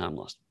 no, I'm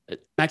lost.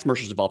 Max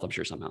Mercer's involved, I'm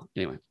sure somehow.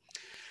 Anyway.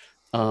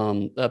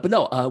 But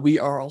no, we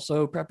are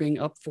also prepping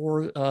up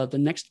for the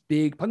next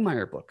big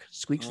Pugmire book,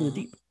 Squeaks in the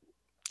Deep.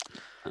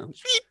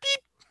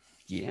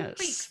 Yes.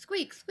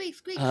 Squeak.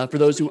 For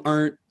those who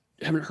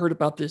haven't heard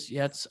about this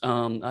yet, that's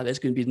going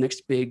to be the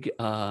next big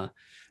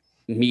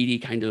meaty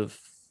kind of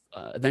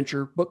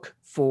adventure book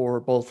for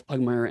both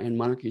Pugmire and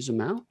Monarchies of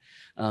Mao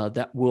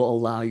that will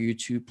allow you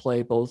to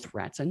play both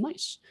rats and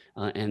mice.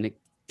 And it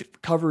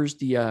covers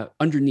the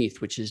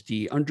underneath, which is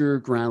the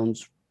underground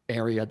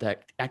area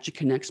that actually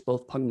connects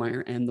both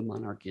Pugmire and the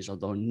monarchies,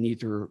 although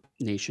neither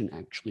nation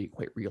actually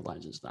quite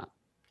realizes that.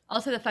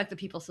 Also, the fact that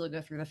people still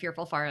go through the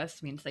Fearful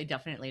Forest means they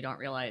definitely don't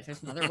realize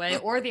there's another way,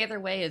 or the other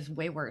way is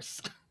way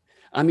worse.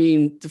 I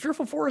mean, the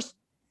Fearful Forest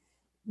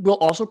will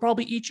also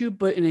probably eat you,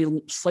 but in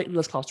a slightly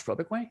less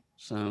claustrophobic way.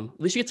 So at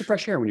least you get some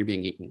fresh air when you're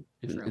being eaten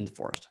in the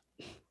forest.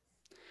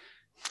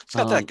 It's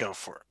got that go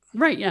for it.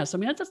 Right. Yes. I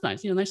mean, that's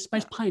nice. Nice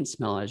pine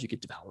smell as you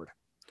get devoured.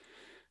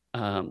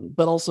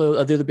 But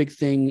also the other big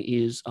thing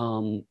is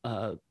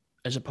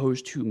as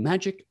opposed to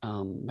magic,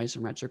 mice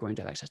and rats are going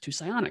to have access to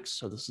psionics.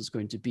 So this is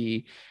going to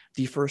be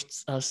the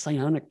first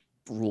psionic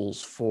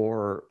rules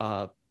for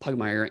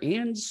Pugmire,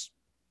 and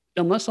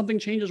unless something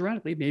changes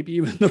radically, maybe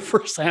even the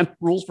first psionic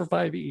rules for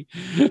 5e.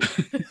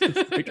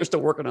 They're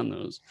still working on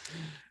those.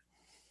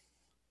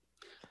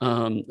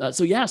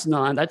 So yes,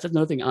 no, that's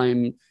another thing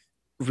I'm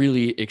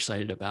really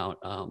excited about.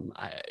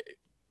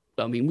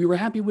 I mean, we were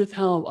happy with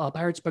how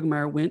Pirates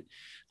Pugmire went,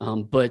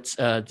 but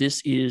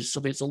this is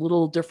something that's a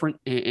little different,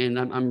 and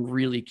I'm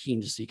really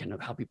keen to see kind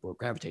of how people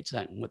gravitate to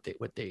that and what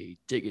they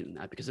dig in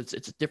that, because it's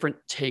a different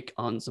take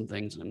on some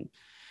things, and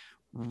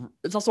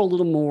it's also a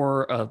little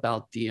more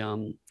about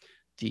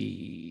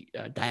the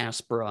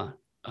diaspora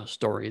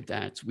story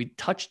that we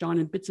touched on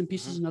in bits and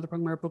pieces in other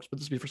Pugmire books, but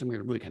this will be the first time we're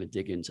going to really kind of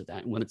dig into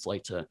that and what it's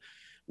like to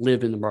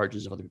live in the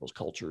margins of other people's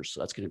cultures. So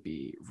that's going to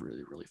be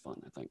really, really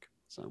fun, I think.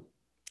 So.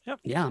 Yep.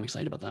 Yeah, I'm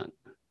excited about that.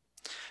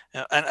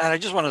 Yeah, and I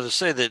just wanted to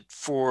say that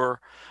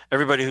for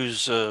everybody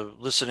who's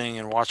listening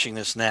and watching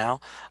this now,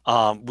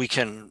 we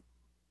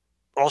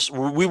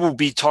will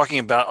be talking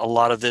about a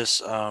lot of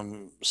this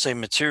same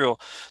material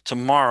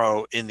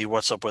tomorrow in the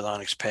What's Up with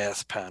Onyx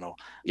Path panel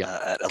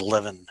at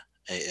 11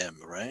 a.m.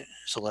 Right?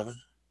 It's 11.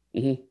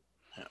 Mm-hmm.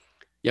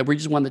 Yeah, we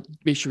just wanted to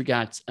make sure we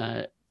got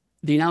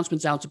the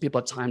announcements out so people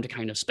have time to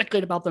kind of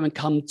speculate about them and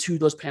come to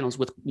those panels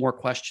with more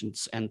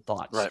questions and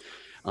thoughts.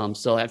 Right.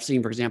 So I've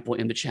seen, for example,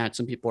 in the chat,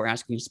 some people are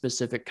asking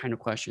specific kind of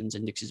questions,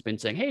 and Nixie's been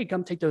saying, hey,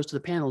 come take those to the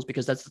panels,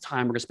 because that's the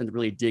time we're going to spend to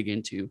really dig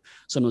into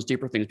some of those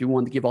deeper things. We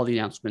wanted to give all the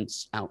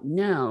announcements out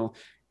now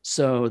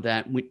so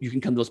that you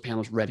can come to those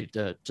panels ready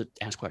to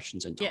ask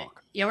questions and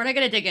talk. Yeah, we're not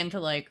going to dig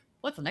into like,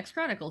 what's the next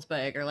Chronicles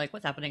book, or like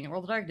what's happening in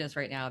World of Darkness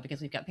right now, because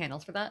we've got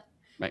panels for that.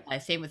 Right.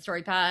 Same with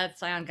Storypad,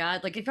 Scion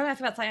God. Like, if you want to ask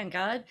about Scion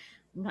God,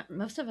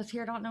 most of us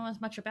here don't know as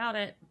much about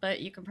it,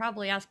 but you can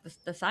probably ask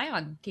the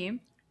Scion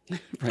team.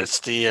 Right. It's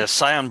the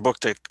Scion book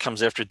that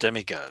comes after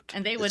Demigod.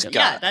 And they would, It's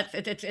yeah, God.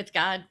 that's it's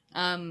God.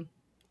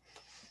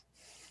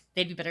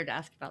 They'd be better to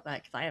ask about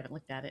that because I haven't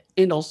looked at it.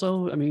 And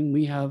also, I mean,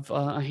 we have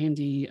a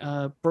handy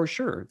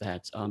brochure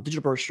that's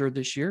digital brochure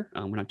this year.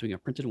 We're not doing a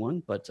printed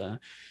one, but we have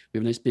a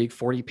nice big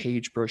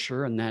 40-page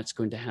brochure, and that's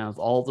going to have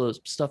all the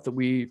stuff that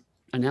we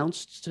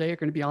announced today are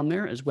going to be on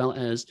there, as well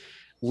as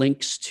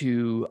links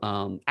to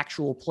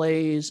actual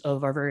plays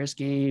of our various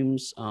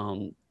games,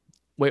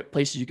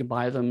 places you can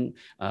buy them,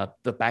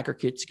 the backer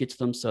kits get to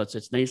them. So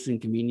it's nice and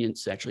convenient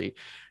to actually,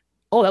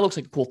 oh, that looks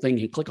like a cool thing.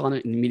 You click on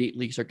it and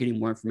immediately start getting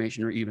more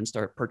information, or even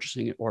start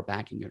purchasing it or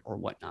backing it or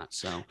whatnot.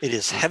 So It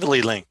is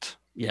heavily linked.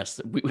 yes,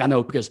 I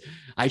know because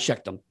I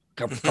checked them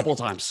a couple of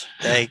times.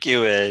 Thank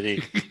you,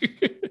 Eddie.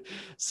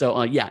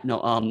 So yeah,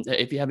 no,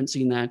 if you haven't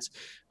seen that,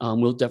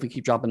 we'll definitely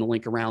keep dropping the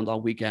link around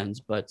all weekends,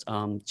 but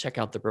check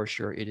out the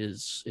brochure. It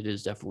is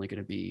definitely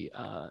going to be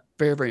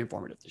very, very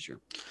informative this year.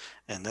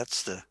 And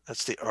that's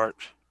the art.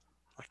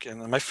 Okay,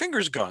 my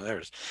finger's gone.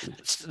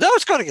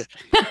 It's gone again.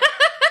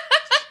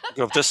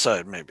 Go up this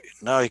side, maybe.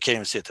 No, you can't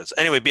even see it.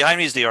 Anyway, behind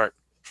me is the art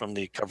from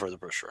the cover of the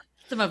brochure.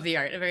 Some of the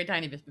art, a very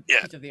tiny piece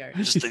of the art.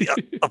 Just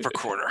the upper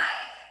corner.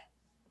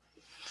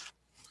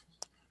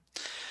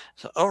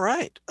 So, all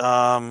right.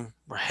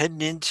 We're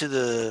heading into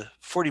the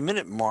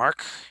 40-minute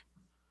mark.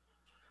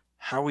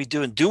 How are we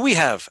doing? Do we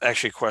have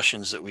actually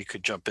questions that we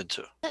could jump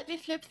into? Let me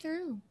flip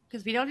through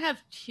because we don't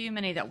have too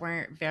many that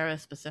weren't very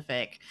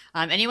specific.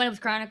 Anyone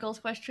with Chronicles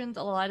questions,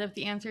 a lot of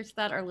the answers to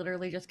that are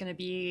literally just going to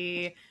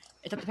be,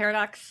 it's up to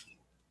Paradox.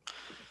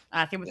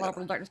 Same with World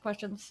of Darkness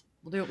questions.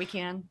 We'll do what we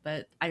can,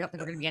 but I don't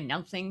think we're going to be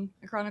announcing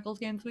a Chronicles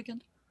game this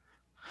weekend.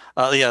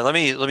 Let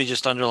me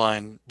just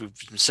underline. We've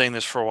been saying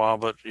this for a while,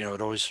 but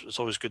it's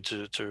always good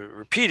to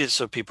repeat it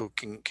so people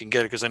can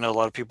get it, because I know a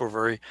lot of people are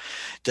very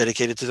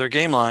dedicated to their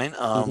game line,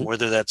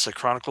 whether that's a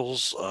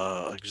Chronicles,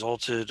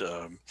 Exalted,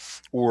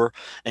 or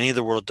any of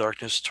the World of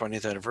Darkness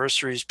 20th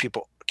anniversaries.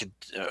 People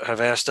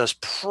have asked us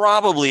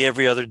probably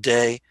every other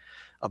day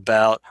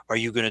about, are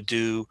you going to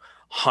do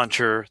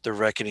Hunter the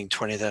Reckoning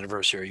 20th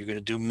anniversary? Are you going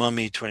to do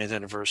Mummy 20th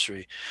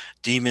anniversary?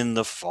 Demon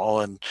the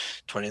Fallen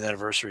 20th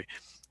anniversary?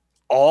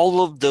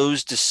 All of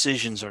those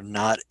decisions are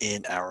not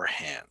in our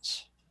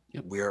hands.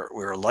 Yep.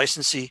 We're a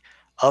licensee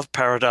of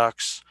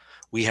Paradox.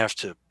 We have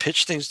to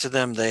pitch things to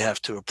them. They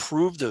have to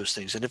approve those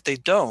things. And if they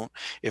don't,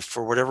 if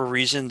for whatever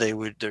reason they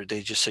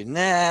just say,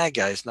 nah,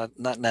 guys,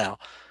 not now.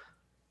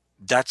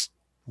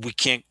 We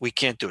can't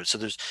do it.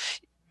 So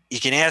you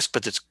can ask,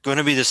 but it's going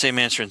to be the same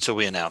answer until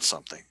we announce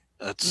something.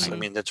 I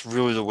mean, that's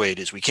really the way it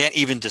is. We can't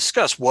even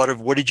discuss what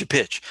did you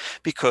pitch,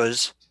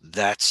 because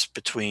that's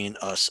between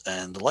us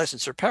and the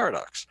licensor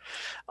Paradox.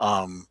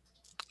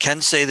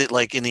 Can say that,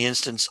 like in the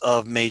instance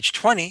of Mage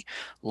 20,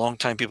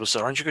 longtime people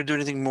said, aren't you going to do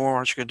anything more?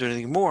 Aren't you going to do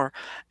anything more?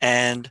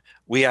 And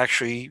we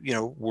actually,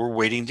 we're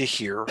waiting to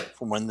hear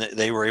from when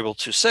they were able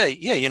to say,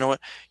 yeah, you know what,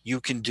 you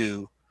can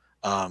do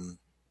Tome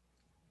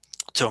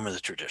of the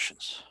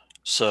Traditions.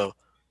 So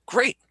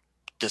great.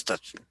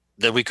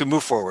 That we could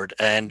move forward,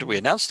 and we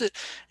announced it,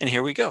 and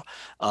here we go.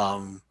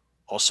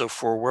 Also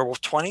for Werewolf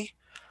 20,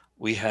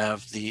 we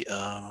have the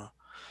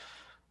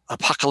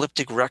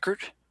Apocalyptic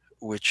Record,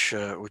 which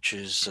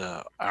is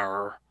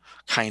our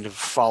kind of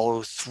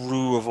follow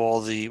through of all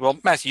the. Well,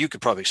 Matthew, you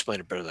could probably explain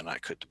it better than I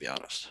could, to be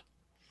honest.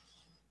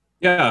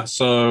 Yeah,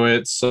 so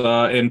it's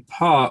in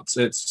part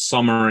it's a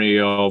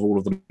summary of all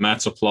of the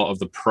meta plot of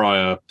the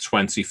prior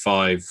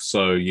 25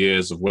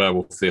 years of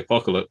Werewolf the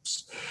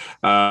Apocalypse,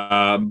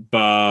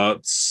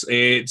 but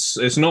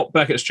it's not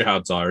Beckett's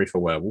Jihad Diary for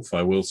Werewolf.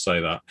 I will say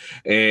that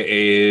it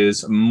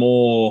is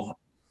more,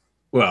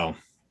 well,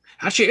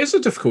 actually, it is a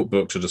difficult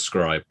book to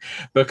describe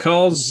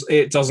because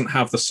it doesn't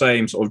have the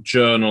same sort of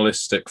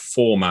journalistic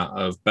format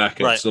of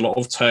Beckett's. Right. A lot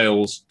of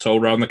tales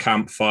told around the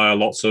campfire,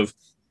 lots of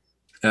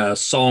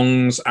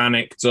songs,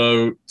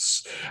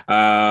 anecdotes.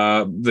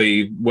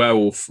 The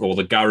werewolf or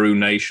the Garou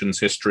nation's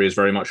history is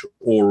very much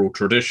oral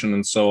tradition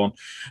and so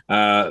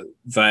on.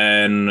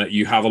 Then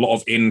you have a lot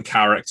of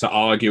in-character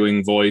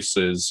arguing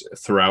voices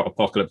throughout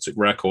Apocalyptic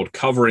Record,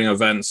 covering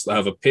events that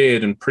have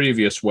appeared in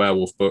previous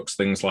werewolf books,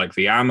 things like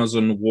the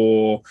Amazon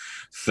War,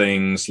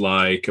 things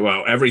like,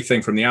 well,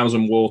 everything from the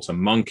Amazon War to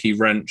monkey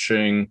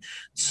wrenching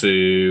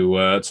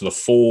to the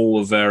fall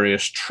of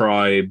various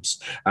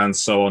tribes and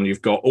so on.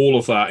 You've got all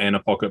of that in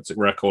Apocalyptic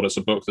Record. It's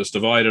a book that's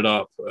divided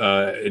up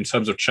in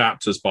terms of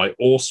chapters by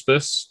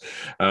auspice.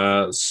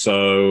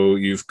 So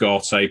you've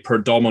got a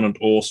predominant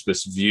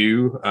auspice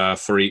view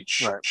for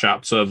each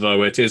chapter,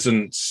 though it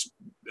isn't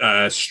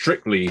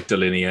strictly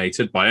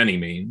delineated by any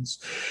means.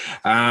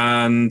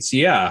 And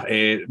yeah,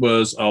 it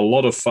was a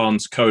lot of fun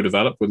to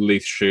co-develop with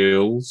Leith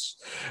Shields.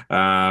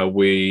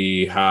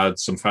 We had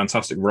some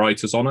fantastic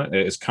writers on it.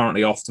 It is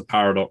currently off to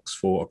Paradox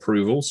for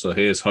approval, so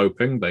here's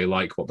hoping they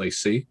like what they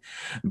see.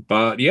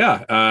 But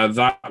yeah,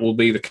 that will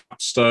be the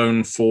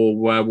capstone for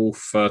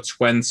Werewolf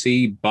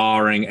 20,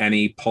 barring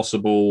any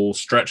possible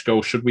stretch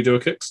goal should we do a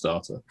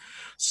Kickstarter.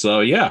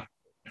 So yeah,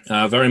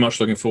 Very much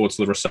looking forward to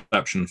the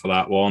reception for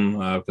that one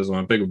because I'm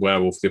a big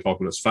Werewolf the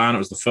Apocalypse fan. It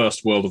was the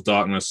first World of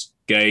Darkness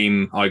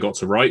game I got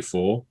to write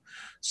for,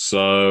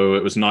 so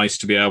it was nice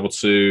to be able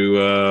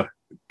to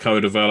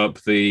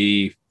co-develop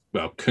the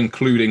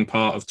concluding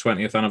part of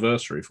 20th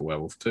anniversary for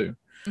Werewolf 2.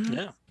 Mhm.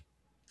 Yeah.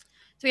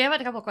 So we have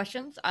had a couple of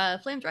questions.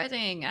 Flames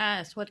Rising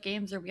asked, what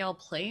games are we all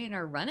playing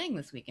or running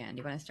this weekend?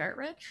 You want to start,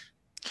 Rich?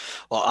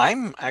 Well,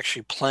 I'm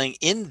actually playing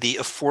in the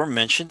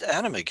aforementioned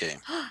anime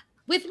game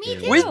With me Yeah.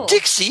 too. with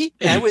Dixie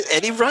and with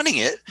Eddie running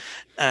it,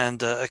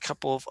 and a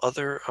couple of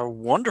other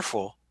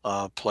wonderful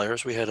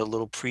players. We had a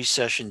little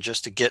pre-session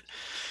just to get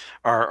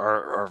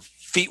our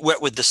feet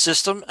wet with the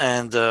system,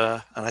 and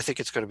I think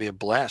it's going to be a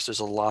blast. There's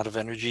a lot of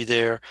energy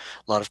there,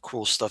 a lot of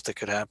cool stuff that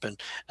could happen,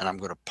 and I'm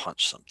going to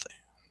punch something.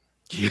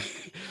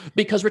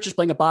 Because Rich is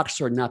playing a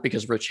boxer, not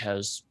because Rich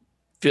has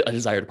a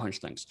desire to punch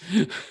things.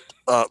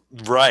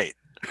 Right.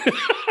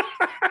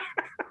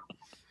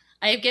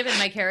 I have given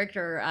my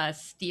character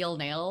steel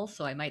nails,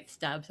 so I might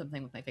stab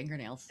something with my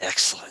fingernails.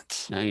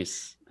 Excellent.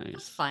 Nice.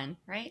 That's fun,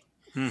 right?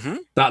 Mm-hmm.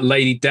 That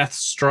Lady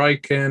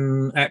Deathstrike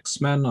in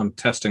X-Men. I'm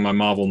testing my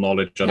Marvel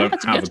knowledge. I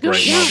don't have a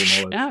great good. Marvel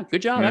Yeah. knowledge. Yeah,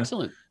 good job. Yeah.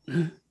 Excellent.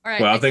 All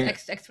right, Well, I think-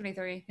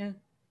 X23. Yeah.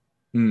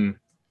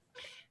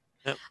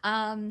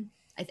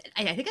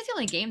 I think that's the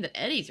only game that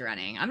Eddie's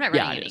running. I'm not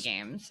Yeah, running it any is.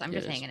 games. I'm It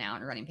just is. hanging out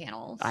and running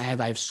panels. I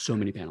have so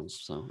many panels,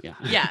 so yeah.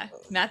 Yeah.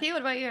 Matthew,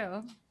 what about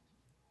you?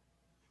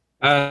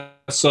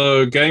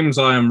 So games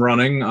I am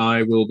running,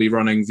 I will be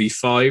running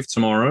V5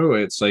 tomorrow.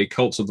 It's a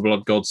Cult of the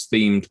Blood Gods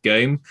themed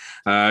game.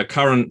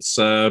 Current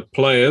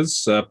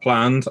players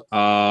planned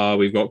are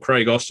we've got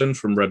Craig Austin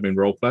from Red Moon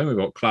Roleplay. We've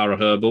got Clara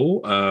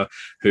Herbal,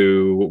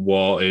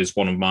 who is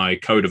one of my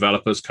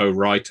co-developers,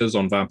 co-writers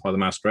on Vampire the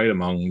Masquerade,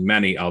 among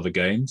many other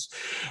games.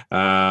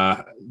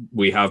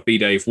 We have B.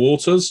 Dave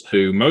Waters,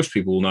 who most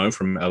people will know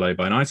from LA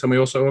by Night, and we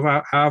also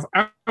have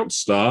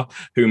Outstar,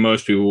 who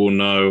most people will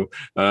know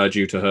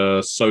due to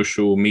her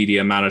social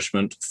media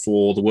management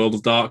for the World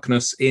of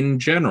Darkness in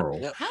general.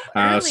 Yep. How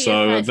early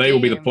So is that they will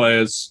be the game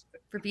players.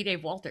 for B.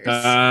 Dave Walters.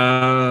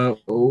 Yeah,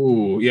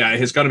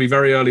 it's going to be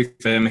very early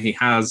for him. He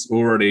has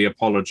already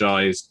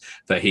apologized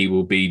that he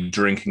will be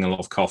drinking a lot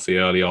of coffee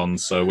early on.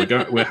 So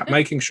we're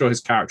making sure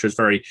his character is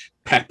very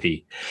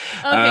peppy.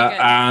 Okay, good.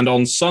 And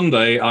on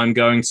Sunday, I'm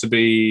going to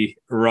be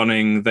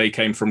running They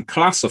Came From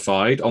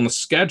Classified. On the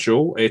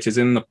schedule, it is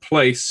in the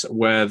place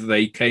where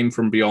They Came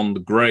From Beyond the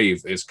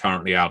Grave is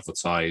currently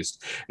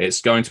advertised. It's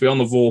going to be on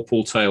the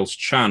Vorpal Tales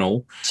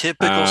channel.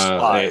 Typical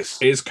spies.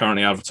 It is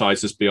currently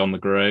advertised as Beyond the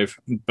Grave.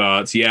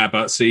 But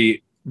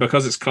see,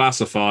 because it's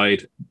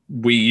classified,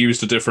 we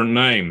used a different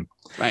name.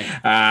 Right.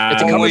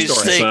 It's a cover Always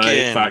story. thinking.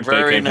 In fact, They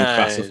Very Came From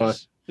nice. Classified.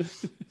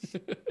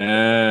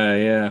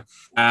 Yeah.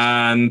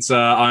 And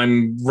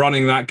I'm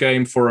running that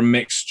game for a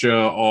mixture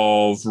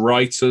of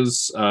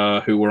writers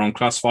who were on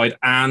Classified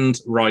and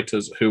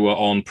writers who were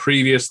on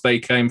previous They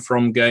Came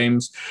From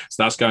games.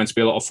 So that's going to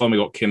be a lot of fun. We've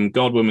got Kim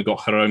Godwin, we've got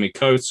Hiromi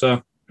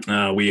Kota.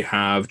 We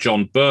have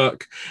John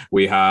Burke,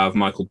 we have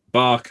Michael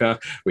Barker,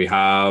 we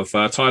have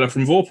Tyler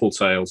from Vorpal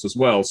Tales as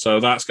well.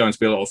 So that's going to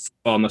be a lot of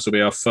fun. This will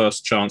be our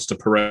first chance to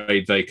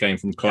parade They Came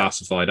From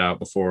Classified out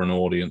before an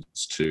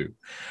audience too.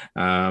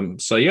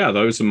 So yeah,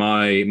 those are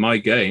my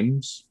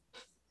games.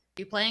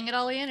 You playing it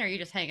all, Ian, or are you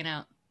just hanging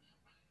out?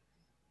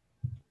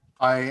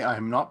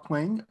 I'm not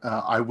playing.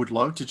 I would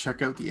love to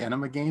check out the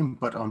anime game,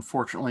 but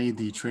unfortunately,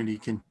 the Trinity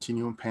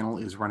Continuum panel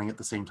is running at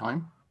the same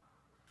time.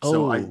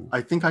 So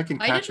I think I can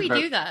Why catch did we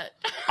about, do that?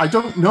 I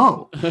don't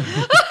know. So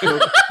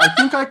I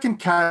think I can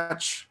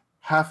catch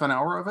half an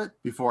hour of it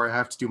before I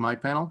have to do my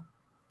panel.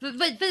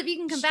 But you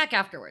can come back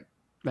afterward.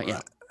 Right, yeah.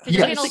 Because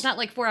your Yes. panel's not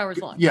like 4 hours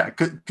long. Yeah,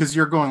 because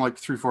you're going like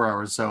 3-4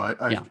 hours. So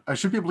Yeah. I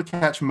should be able to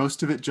catch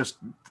most of it, just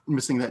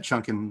missing that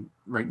chunk in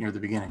right near the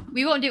beginning.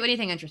 We won't do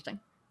anything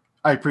interesting.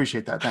 I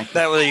appreciate that. Thank you.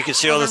 That way you can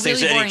see all Well, the they're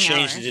things really that Eddie boring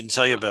changed hours. and didn't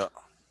tell you about.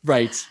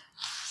 Right.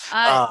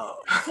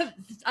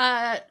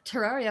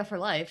 Terraria for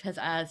Life has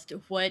asked,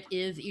 what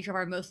is each of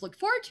our most looked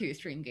forward to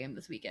stream game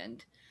this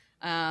weekend?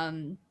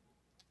 I'll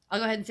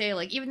go ahead and say,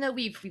 like, even though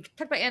we've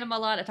talked about Anima a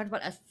lot, I've talked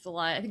about Essence a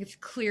lot, I think it's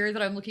clear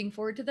that I'm looking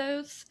forward to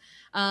those.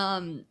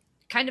 Kind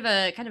of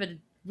a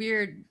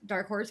weird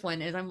dark horse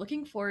one is I'm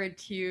looking forward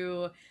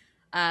to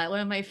one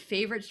of my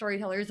favorite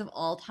storytellers of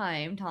all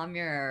time, Tom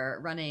Muir,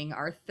 running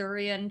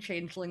Arthurian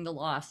Changeling the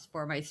Lost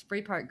for my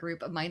Spray Park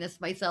group,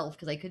 minus myself,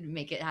 because I couldn't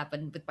make it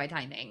happen with my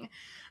timing.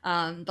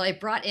 But I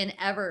brought in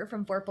Ever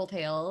from Vorpal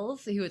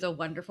Tales, who is a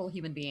wonderful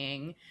human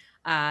being,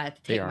 to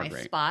They take are my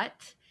great.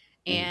 spot.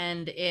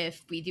 And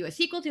if we do a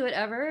sequel to it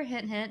ever,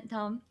 hint, hint,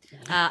 Tom,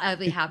 I'd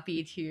be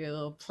happy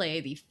to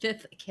play the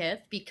 5th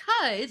Kith,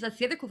 because that's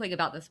the other cool thing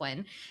about this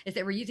one, is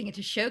that we're using it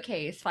to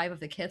showcase 5 of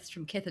the Kiths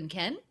from Kith and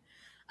Kin.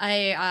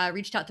 I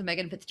reached out to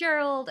Megan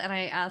Fitzgerald and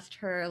I asked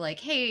her, like,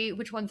 hey,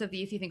 which ones of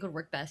these do you think would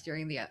work best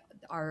during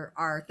our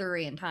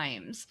Arthurian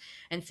times?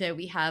 And so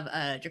we have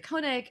a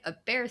Draconic, a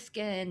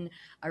Bearskin,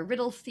 a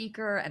Riddle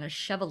Seeker, and a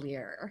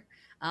Chevalier.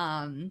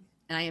 And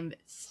I am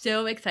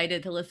so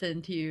excited to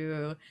listen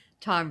to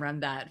Tom run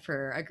that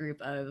for a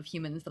group of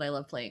humans that I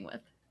love playing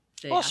with.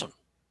 So, yeah. Awesome.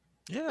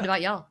 Yeah. What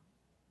about y'all?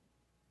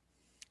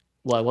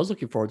 Well, I was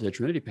looking forward to the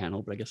Trinity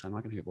panel, but I guess I'm not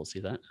going to be able to see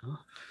that. Oh.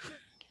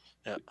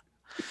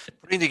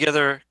 Putting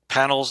together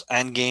panels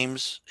and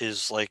games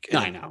is like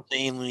I an know.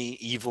 insanely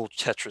evil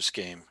Tetris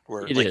game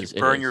where It like is, you it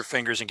burn is. your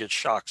fingers and get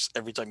shocks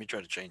every time you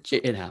try to change.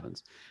 It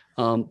happens.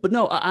 But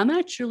no, I'm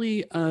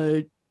actually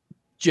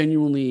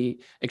genuinely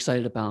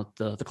excited about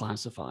the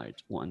classified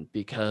one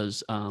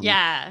because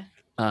Yeah.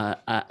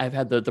 I've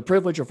had the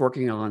privilege of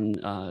working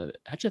on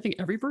actually I think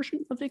every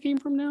version that they came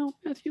from now.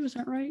 Matthew, is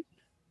that right?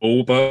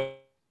 All but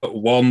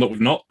one that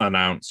we've not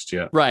announced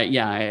yet. Right.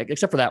 Yeah.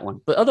 Except for that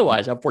one, but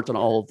otherwise I've worked on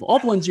all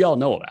the ones y'all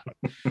know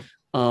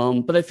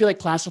about. But I feel like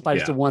classified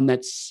is the one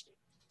that's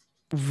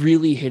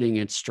really hitting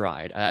its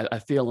stride. I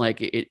feel like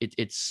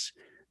it's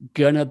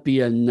gonna be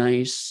a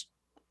nice,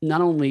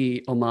 not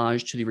only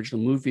homage to the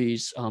original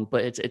movies,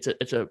 but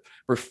it's a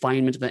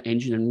refinement of the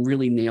engine and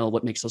really nail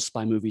what makes those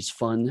spy movies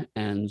fun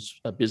and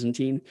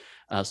Byzantine.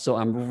 So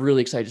I'm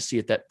really excited to see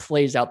if that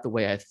plays out the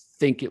way I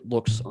think it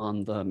looks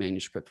on the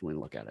manuscript when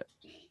we look at it.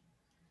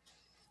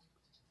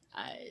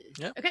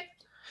 Yeah. Okay.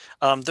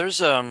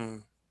 There's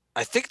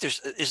I think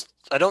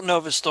I don't know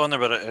if it's still on there,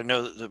 but I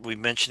know that we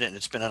mentioned it, and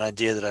it's been an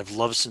idea that I've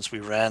loved since we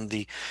ran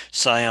the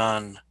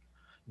Scion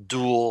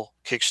Duel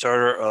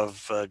Kickstarter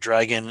of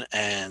Dragon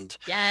and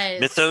Yes.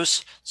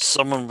 Mythos.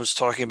 Someone was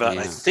talking about, and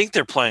I Yeah. think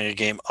they're playing a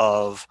game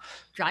of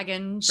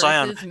Dragon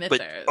Scion, versus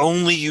but Mythos.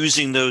 only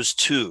using those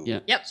two. Yeah.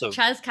 Yep. So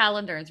Chaz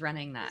Calendar is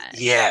running that.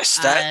 yes,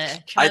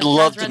 that Chaz- I'd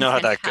love Chaz to runs know how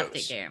that fantastic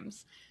goes.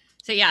 Games.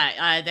 So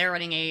yeah, they're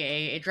running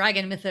a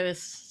Dragon Mythos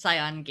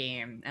Scion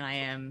game, and I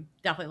am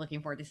definitely looking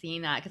forward to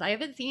seeing that because I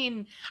haven't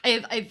seen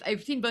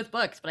I've seen both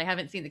books, but I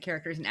haven't seen the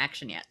characters in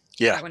action yet.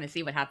 Yeah. So I want to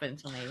see what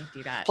happens when they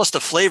do that. Plus, the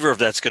flavor of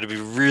that's going to be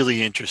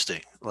really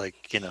interesting.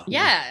 Like, you know,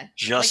 yeah,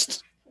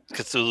 just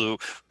Cthulhu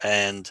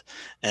and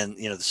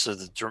so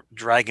the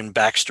dragon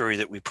backstory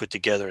that we put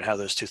together and how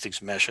those two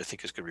things mesh, I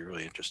think is going to be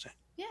really interesting.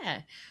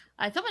 yeah.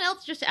 Someone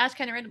else just asked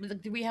kind of randomly,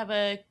 like, do we have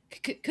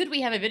could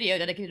we have a video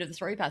dedicated to the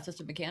story path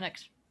system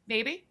mechanics?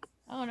 Maybe.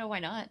 I don't know why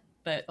not,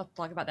 but let's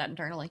talk about that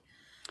internally.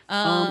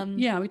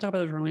 Yeah, we talked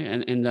about it internally,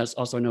 and that's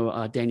also, I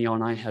know Danielle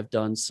and I have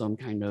done some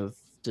kind of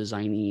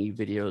designy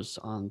videos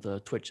on the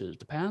Twitches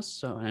to pass.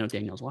 So I know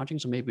Danielle's watching,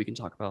 so maybe we can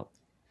talk about.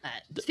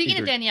 Speaking of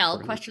either Danielle,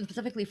 program. question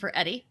specifically for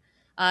Eddie.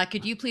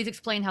 Could you please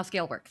explain how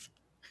scale works?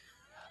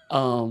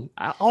 I'll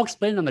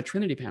explain it on the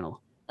Trinity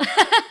panel.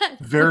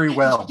 Very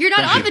well. You're not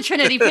Thank on you. the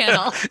Trinity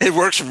panel. It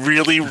works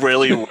really,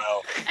 really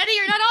well. Eddie,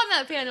 you're not on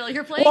that panel.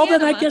 You're playing Well,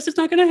 then I Anima. guess it's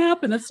not going to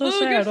happen. That's so Oh, good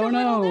sad. for Oh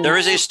little no. Bill. There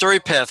is a story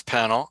path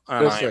panel,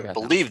 and There's I story path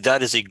believe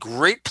that is a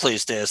great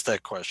place to ask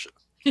that question.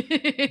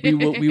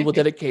 we will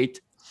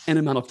dedicate an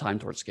amount of time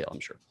towards scale, I'm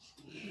sure.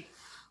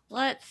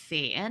 Let's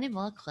see. Any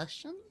more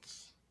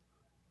questions?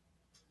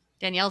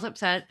 Danielle's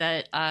upset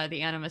that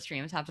the Anima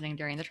stream is happening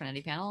during the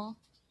Trinity panel.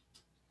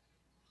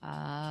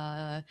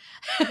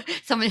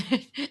 Someone,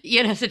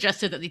 Ian has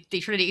suggested that the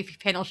Trinity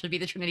panel should be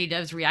the Trinity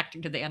devs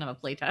reacting to the Anima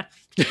playtest.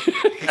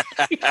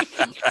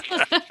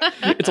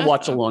 It's a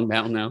watch along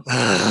now.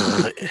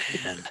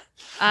 And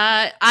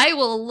I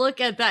will look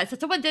at that. So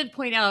someone did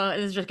point out,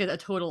 this is just a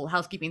total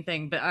housekeeping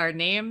thing, but our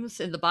names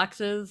in the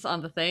boxes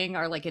on the thing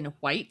are like in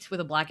white with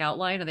a black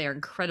outline, and they are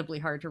incredibly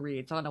hard to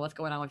read. So I don't know what's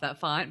going on with that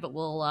font, but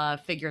we'll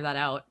figure that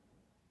out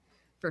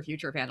for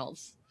future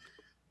panels.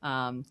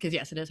 Because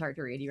yes, it is hard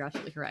to read. You're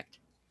absolutely correct.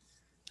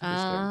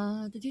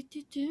 I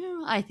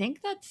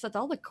think that's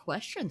all the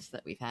questions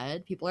that we've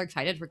had. People are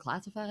excited for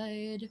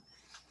Classified.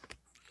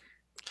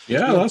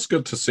 Yeah, that's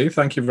good to see.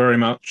 Thank you very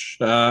much.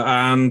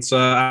 And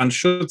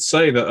should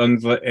say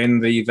that in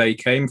the They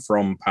Came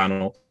From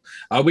panel,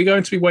 are we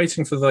going to be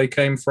waiting for They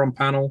Came From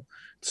panel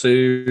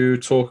to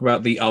talk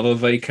about the other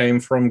They Came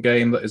From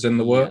game that is in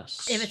the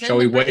works? If it's in Shall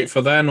we the wait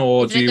for then,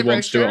 or is it do in you the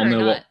want to do it on brochure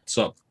the or not? what's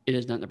up? It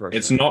is not in the brochure.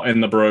 It's not in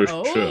the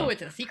brochure Oh,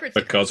 it's a secret.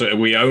 because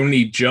we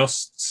only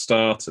just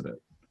started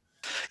it.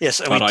 yes,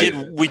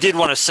 and we did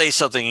want to say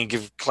something and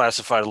give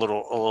Classified a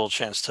little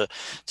chance to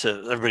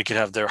everybody could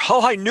have their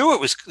I knew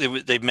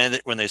they meant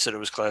it when they said it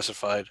was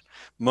Classified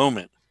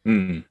moment,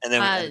 Mm. and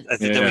then I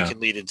think then yeah. we can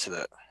lead into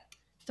that.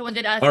 Someone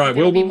did ask. All right, if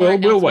there will be more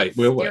we'll wait. announcements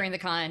We'll wait. during the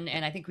con,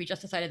 and I think we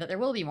just decided that there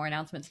will be more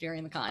announcements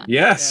during the con.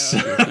 Yes.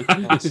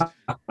 So-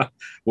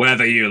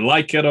 Whether you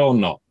like it or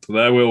not,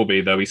 they'll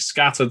be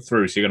scattered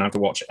through, so you're gonna have to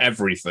watch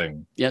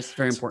everything. Yes,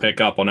 very to important.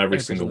 pick up on every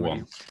Every single single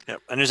one. Yeah,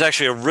 and there's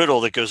actually a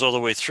riddle that goes all the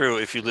way through.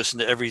 If you listen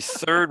to every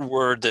third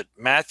word that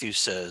Matthew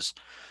says,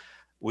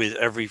 with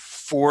every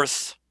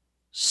fourth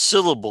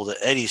syllable that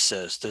Eddie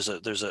says, there's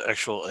a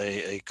actual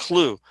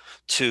clue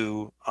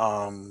to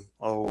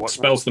what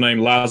Spells the name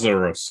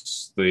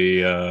Lazarus,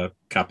 the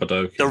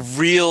Cappadocia.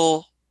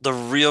 the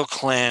real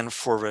clan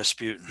for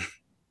Rasputin.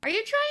 Are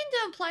you trying to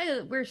imply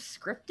that we're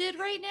scripted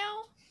right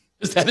now?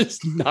 That is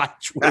not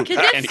true. Because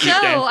if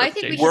so, I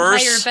think we should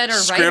Worst hire better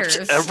script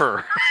writers.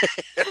 ever.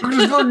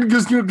 Well,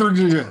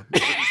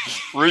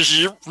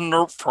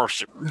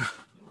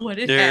 What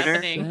is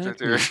happening?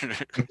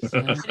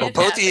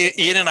 both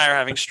Ian and I are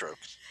having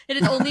strokes. It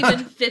has only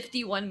been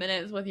 51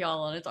 minutes with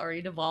y'all, and it's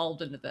already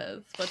devolved into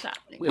this. What's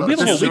happening? We Well, have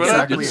a this whole is weekend.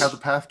 exactly It's- how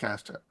the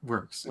Pathcast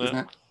works, isn't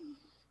Yeah. it?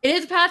 It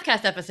is a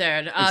podcast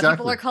episode. People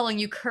Exactly. are calling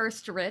you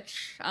cursed,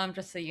 Rich.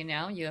 Just so you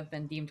know, you have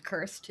been deemed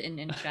cursed in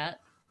chat.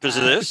 Because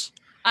of this?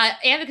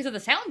 And because of the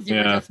sounds you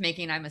were Yeah. just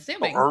making, I'm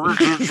assuming. Yeah,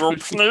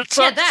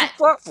 that.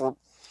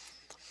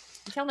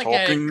 You sound like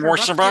Talking a more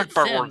some corrupted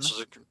Sim.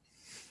 backwards.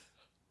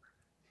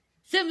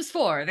 Sims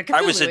 4, the Cthulhu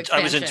I was in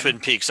expansion. Twin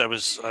Peaks. I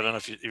don't know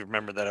if you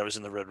remember that. I was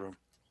in the Red Room.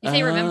 You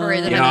say remember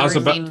it, that Yeah, I I've was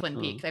never about- seen Twin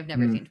Peaks. I've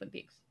never seen Twin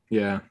Peaks.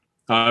 Yeah.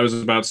 I was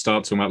about to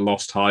start talking about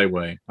Lost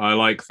Highway. I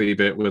like the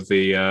bit with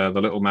the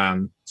little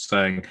man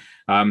saying,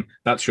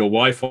 "That's your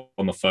wife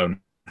on the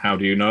phone. How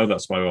do you know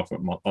that's my wife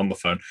on the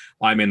phone?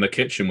 I'm in the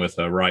kitchen with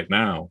her right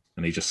now."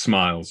 And he just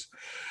smiles.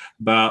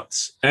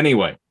 But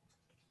anyway,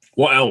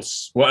 what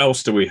else? What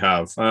else do we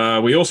have?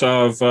 We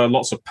also have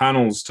lots of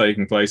panels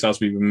taking place, as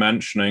we've been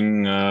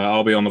mentioning.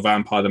 I'll be on the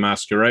Vampire the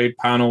Masquerade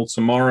panel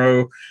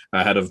tomorrow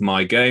ahead of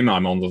my game.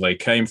 I'm on the They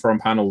Came From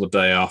panel the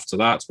day after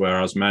that, where,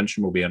 as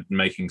mentioned, we'll be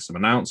making some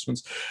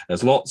announcements.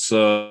 There's lots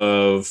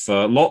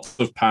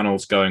of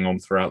panels going on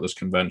throughout this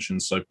convention,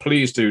 so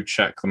please do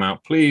check them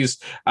out. Please,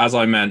 as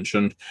I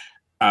mentioned,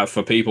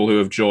 for people who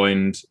have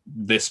joined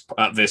this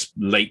at this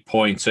late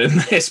point in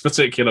this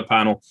particular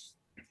panel,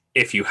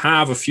 if you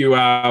have a few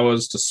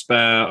hours to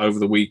spare over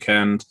the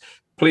weekend,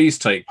 please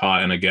take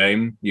part in a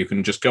game. You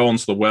can just go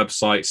onto the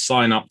website,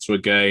 sign up to a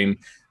game,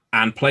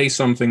 and play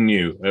something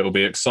new. It'll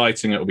be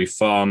exciting, it'll be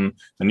fun,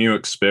 a new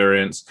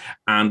experience.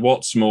 And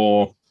what's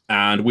more,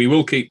 and we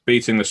will keep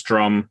beating this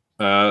drum,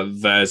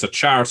 there's a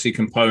charity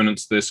component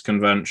to this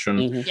convention.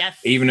 Mhm. Yes.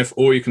 Even if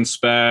all you can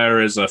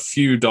spare is a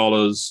few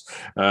dollars,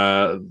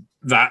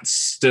 that's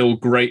still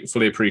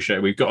gratefully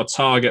appreciated. We've got a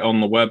target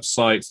on the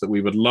website that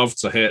we would love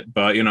to hit,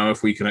 but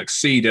if we can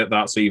exceed it,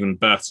 that's even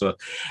better.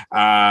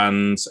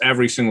 And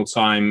every single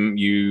time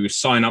you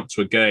sign up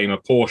to a game, a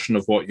portion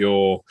of what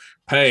you're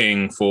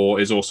paying for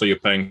is also you're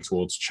paying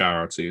towards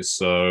charities.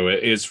 So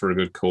it is for a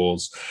good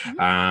cause.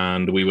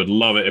 And we would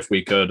love it if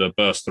we could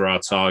burst through our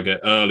target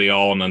early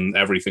on, and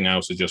everything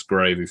else is just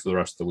gravy for the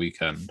rest of the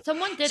weekend.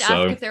 Someone did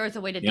So, ask if there was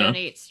a way to yeah.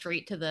 donate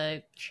straight to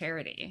the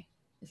charity.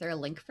 Is there a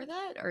link for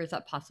that, or is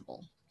that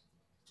possible?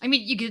 I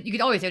mean, you could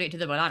always donate to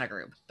the Banana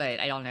Group, but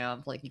I don't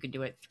know if you could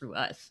do it through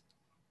us.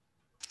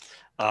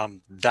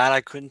 That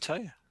I couldn't tell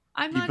you.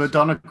 I'm The not.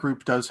 Madonna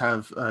Group does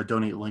have a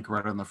donate link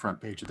right on the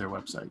front page of their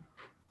website.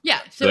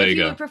 Yeah, so There if you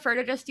you go. would prefer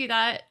to just do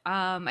that,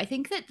 I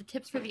think that the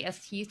tips for the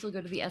ST still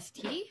go to the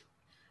ST.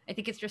 I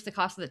think it's just the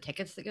cost of the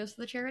tickets that goes to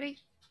the charity.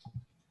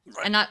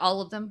 Right. And not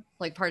all of them.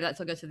 Part of that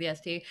still goes to the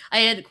ST. I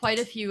had quite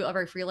a few of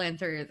our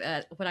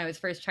freelancers when I was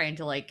first trying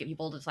to get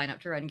people to sign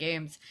up to run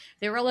games.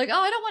 They were like, "Oh,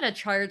 I don't want to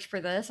charge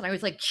for this," and I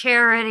was like,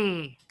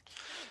 "Charity."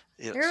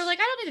 Yes. They were like,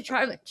 "I don't need to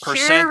charge." Like,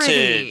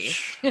 charity.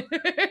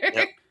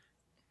 Percentage.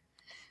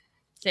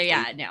 So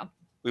yeah, no.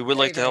 We would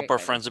Very, like to help very our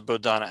exciting. friends at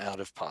Bodana out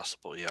if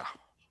possible. Yeah.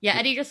 Yeah,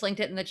 Eddie just linked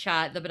it in the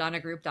chat,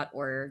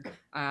 thebananagroup.org.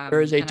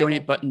 There is a and I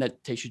donate will- button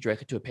that takes you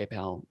directly to a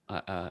PayPal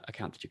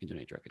account that you can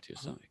donate directly to,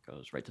 so it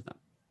goes right to them.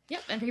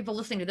 Yep, and for people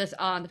listening to this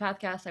on the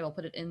podcast, I will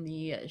put it in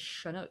the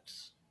show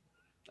notes.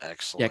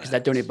 Excellent. Yeah, because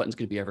that donate button is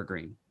going to be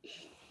evergreen.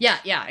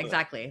 Yeah,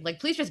 exactly.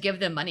 Please just give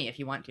them money if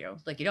you want to.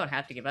 You don't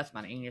have to give us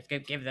money. You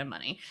just give them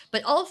money.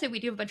 But also, we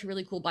do have a bunch of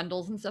really cool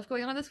bundles and stuff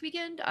going on this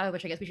weekend,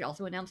 which I guess we should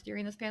also announce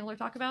during this panel or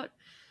talk about.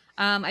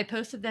 I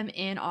posted them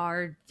in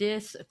our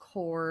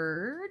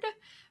Discord.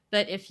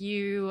 But if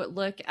you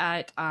look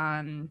at,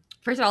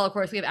 first of all, of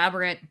course, we have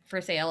Aberrant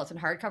for sale. It's in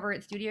hardcover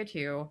at Studio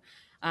 2.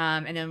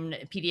 And then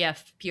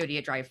PDF POD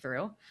at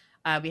Drive-Thru.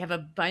 We have a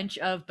bunch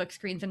of book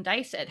screens and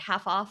dice at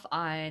half off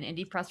on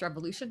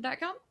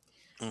indiepressrevolution.com.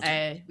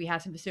 We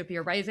have some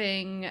Dystopia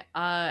Rising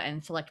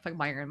and select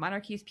Pugmire and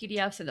Monarchies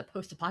PDFs in the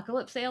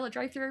post-apocalypse sale at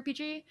Drive-Thru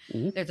RPG.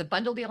 Mhm. There's a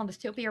bundle deal on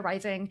Dystopia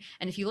Rising,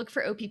 and if you look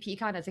for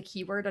OPPCon as a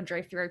keyword on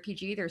Drive-Thru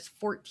RPG, there's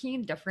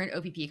 14 different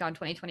OPPCon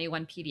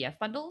 2021 PDF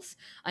bundles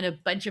on a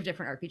bunch of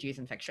different RPGs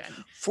and fiction.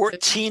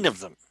 14 of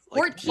them.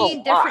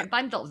 14 different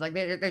bundles.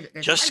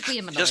 There's Just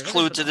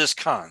clued to this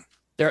con.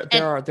 There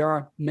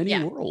are many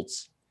yeah.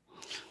 worlds.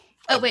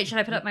 Oh wait, should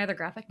I put up my other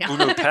graphic now?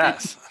 Uno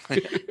Pass.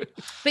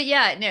 But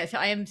yeah, no. So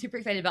I am super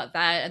excited about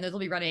that, and those will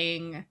be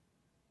running.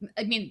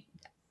 I mean,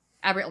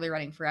 Aberrant will be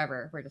running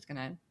forever. We're just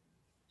gonna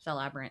sell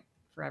Aberrant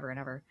forever and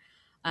ever.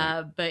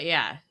 But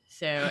yeah,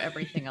 so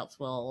everything else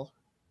will.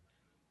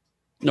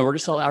 No, we're going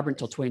to sell Aberrant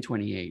until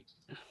 2028.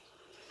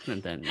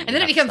 And then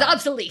it becomes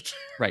obsolete.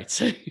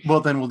 Right.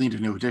 Well, then we'll need a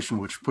new edition,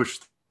 which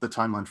pushed the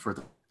timeline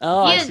further.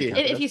 Oh, I And see. if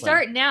That's you fine.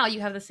 start now, you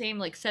have the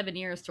same 7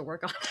 years to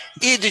work on.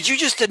 Ian, did you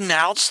just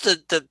announce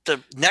the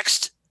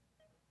next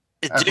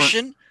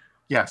edition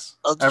Yes.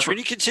 of the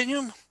Trinity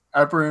Continuum?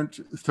 Aberrant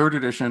 3rd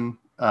edition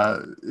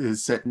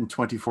is set in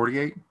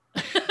 2048.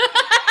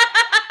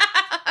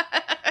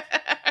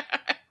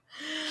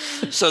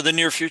 So the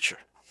near future.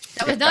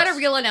 That was not a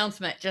real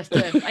announcement.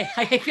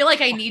 I feel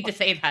like I need to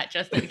say that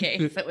just in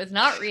case. It was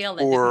not real.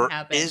 It Or didn't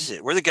happen. is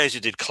it? We're the guys who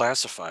did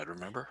Classified,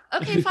 remember?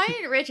 Okay, fine,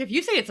 Rich. If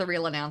you say it's a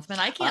real announcement,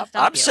 I can't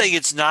stop I'm you. saying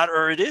it's not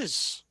or it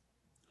is.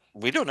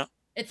 We don't know.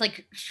 It's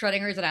like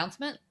Schrodinger's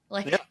announcement.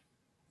 Like, Yeah.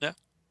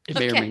 It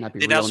may or Okay. may not be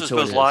The real announcement's until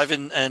it both is. live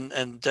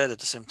and dead at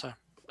the same time.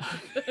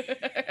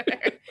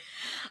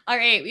 All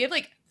right, we have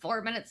like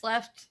 4 minutes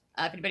left.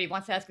 If anybody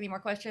wants to ask any more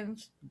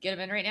questions, get them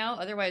in right now.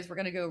 Otherwise, we're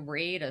gonna go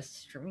raid a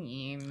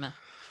stream.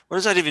 What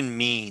does that even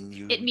mean?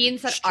 You It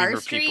means that our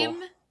streamer people?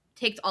 stream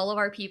takes all of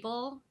our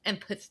people and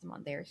puts them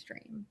on their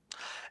stream.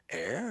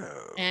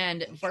 Oh.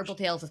 And Verbal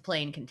Tales is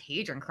playing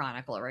Contagion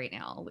Chronicle right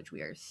now, which we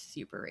are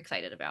super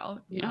excited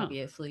about. Yeah.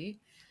 Obviously,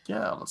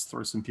 Yeah, let's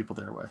throw some people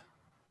their way.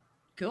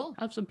 cool.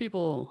 Have some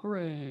people.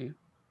 Hooray.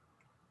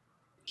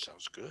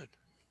 Sounds good.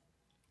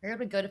 Where would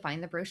we go to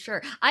find the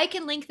brochure? I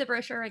can link the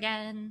brochure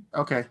again,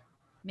 Okay.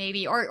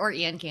 maybe, or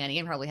Ian can.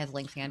 Ian probably has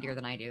links handier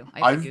than I do.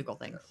 I I've- Google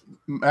things.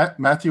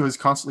 Matthew has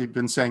constantly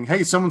been saying,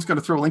 hey, someone's going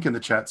to throw a link in the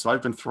chat. So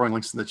I've been throwing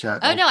links in the chat.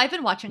 Oh no, I've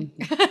been watching.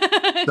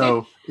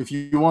 So if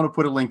you want to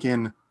put a link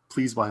in,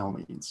 please, by all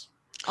means.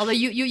 Although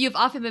you've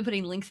often been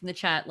putting links in the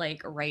chat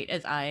like right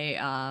as I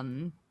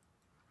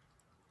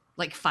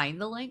like find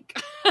the link.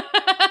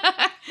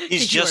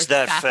 He's 'Cause you just are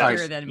that faster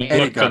fast. than me.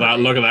 Eddie Look got at that!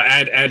 it. Look at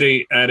that!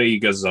 Eddie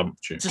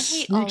gazumptu. Just I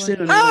hate all sneaks of in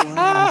you.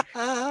 another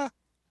line.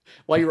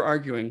 While you were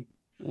arguing.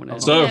 I went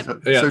out. So Yeah.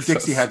 yeah, So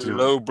Dixie had to.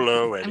 Low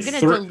blow, I'm Eddie. gonna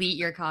Three- delete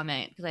your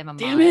comment because I'm a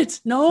Damn mod.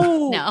 it!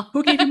 No. No.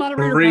 Who gave you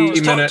moderator 3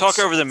 powers? minutes. Talk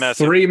over them,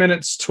 Matthew. 3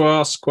 minutes to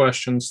ask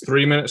questions.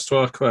 3 minutes to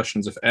ask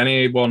questions. If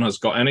anyone has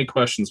got any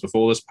questions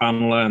before this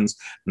panel ends,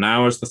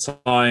 now is the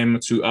time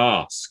to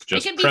ask.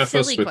 Just can be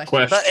preface silly with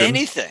questions. About questions.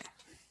 anything.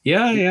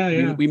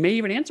 Yeah. We may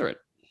even answer it.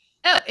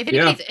 Oh, if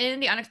anybody's in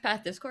the Onyx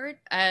Path Discord,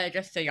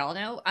 just so y'all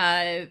know,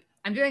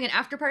 I'm doing an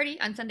after party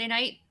on Sunday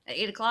night at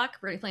 8 o'clock.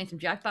 We're gonna be playing some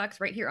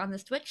Jackbox right here on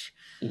this Twitch.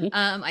 Mhm.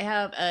 I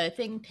have a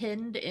thing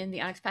pinned in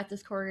the Onyx Path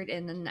Discord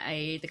and then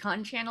the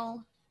con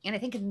channel, and I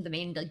think in the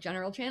main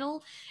general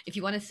channel. If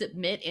you want to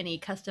submit any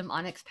custom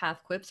Onyx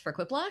Path quips for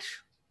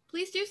Quiplash,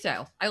 please do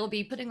so. I will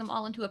be putting them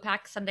all into a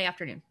pack Sunday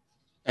afternoon.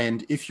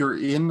 And if you're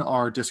in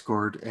our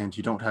Discord and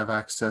you don't have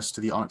access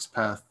to the Onyx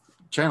Path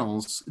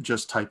channels,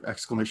 just type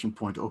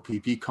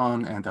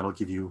 !OPBcon and that'll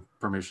give you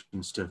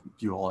permissions to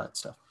view all that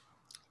stuff.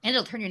 And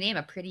it'll turn your name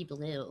a pretty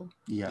blue.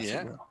 Yes,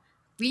 Yeah. it will.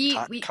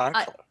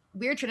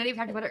 Weird Trinity, we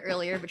talked about it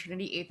earlier, but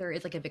Trinity Aether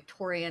is like a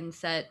Victorian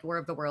set, War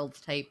of the Worlds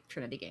type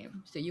Trinity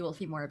game. So you will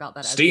see more about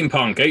that. as we go.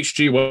 Steampunk,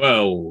 H.G.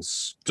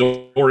 Wells,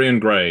 Dorian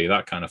Gray,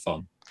 that kind of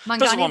fun.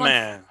 Invisible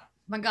Man.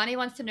 Mangani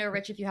wants to know,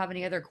 Rich, if you have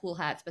any other cool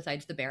hats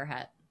besides the bear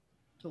hat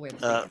to wear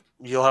this Uh,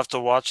 weekend. you'll have to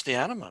watch the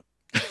anime.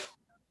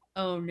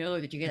 Oh no,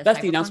 did you get a That's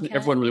the Cyberpunk announcement hat?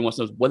 everyone really wants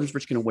to know. What is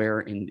Rich going to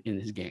wear in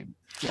his game?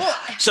 Well,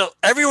 So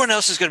everyone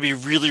else is going to be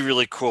really,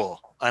 really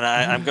cool, and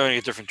I'm going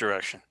a different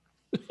direction.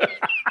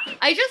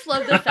 I just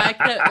love the fact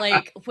that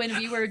like when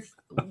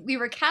we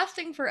were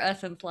casting for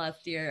Essence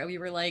last year, and we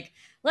were like,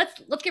 let's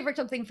give Rich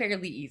something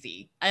fairly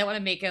easy. I don't want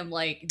to make him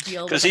like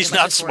deal with 'Cause like, he's a bunch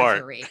not of smart.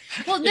 sorcery.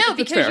 Well, no, That's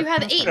because fair. you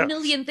have 8 Yeah.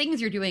 million things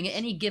you're doing at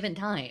any given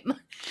time.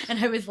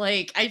 And I was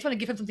like, I just want to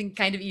give him something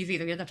kind of easy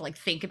that he doesn't have to like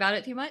think about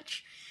it too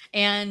much.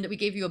 And we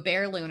gave you a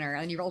bear lunar,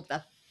 and you rolled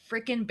the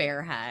freaking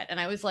bear hat, and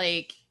I was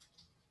like,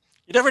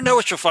 You never know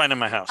what you'll find in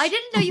my house. I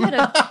didn't know you had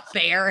a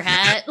bear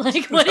hat.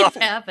 Like, what is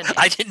No, happening?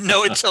 I didn't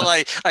know until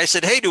I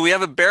said, "Hey, do we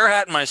have a bear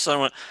hat?" And my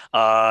son went,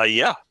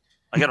 yeah,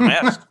 I got him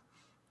asked."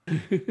 Oh my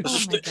God.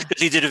 Because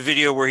he did a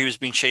video where he was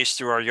being chased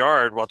through our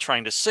yard while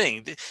trying to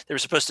sing. They were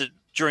supposed to,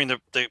 during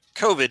the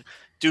COVID,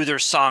 do their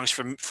songs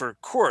for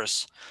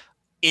chorus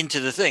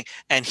into the thing,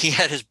 and he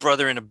had his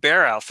brother in a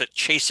bear outfit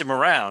chase him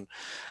around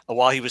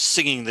while he was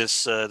singing this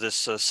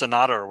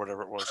sonata or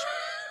whatever it was.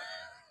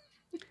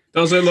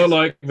 Does it look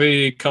like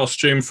the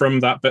costume from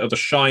that bit of The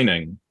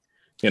Shining?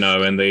 You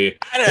know, in the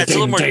I don't know, it's a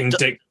little more ding,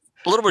 ding.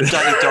 a little more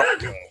Donnie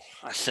Darko,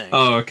 I think.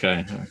 Oh,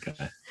 okay.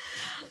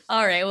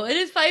 All right. Well, it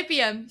is 5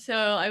 p.m. So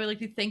I would like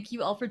to thank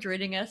you all for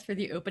joining us for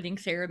the opening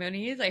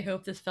ceremonies. I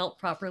hope this felt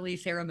properly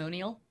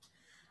ceremonial.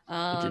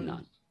 It did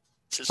not.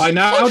 It's as I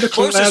now close-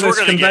 declare closest we're this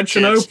gonna get,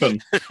 convention kids.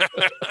 open.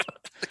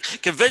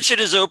 Convention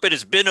is open.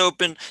 It's been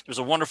open. There was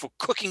a wonderful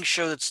cooking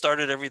show that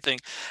started everything,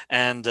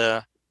 and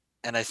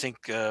I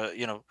think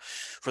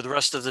for the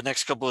rest of the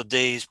next couple of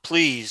days,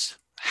 please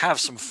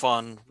have some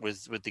fun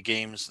with the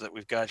games that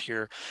we've got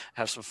here.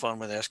 Have some fun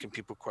with asking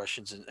people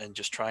questions and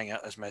just trying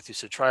out, as Matthew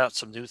said, try out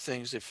some new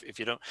things. If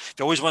you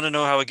always want to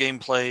know how a game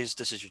plays,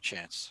 this is your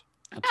chance.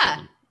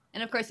 Absolutely.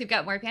 And of course, we've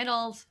got more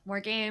panels, more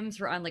games.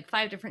 We're on like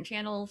 5 different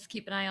channels.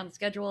 Keep an eye on the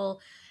schedule.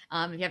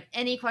 If you have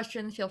any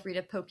questions, feel free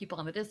to poke people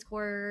on the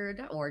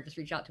Discord or just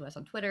reach out to us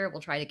on Twitter.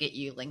 We'll try to get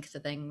you links to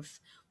things.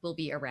 We'll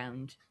be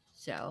around.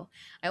 So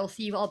I will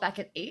see you all back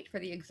at 8 for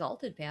the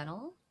Exalted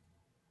panel.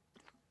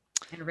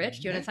 And Rich,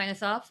 do you want to sign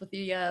us off with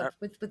the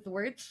with the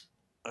words?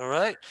 All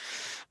right.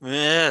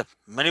 Yeah.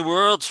 Many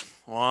worlds,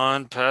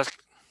 one path.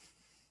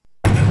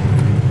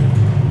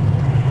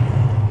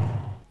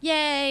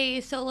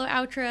 Yay, solo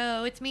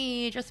outro. It's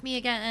me, just me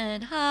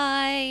again.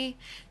 Hi.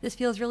 This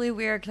feels really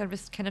weird because I'm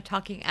just kind of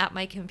talking at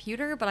my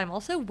computer, but I'm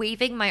also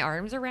waving my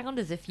arms around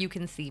as if you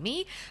can see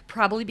me,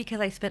 probably because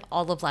I spent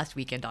all of last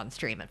weekend on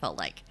stream, it felt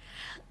like.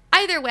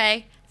 Either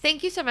way,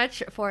 Thank you so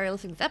much for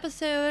listening to this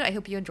episode. I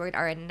hope you enjoyed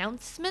our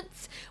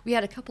announcements. We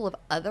had a couple of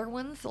other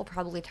ones we'll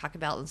probably talk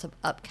about in some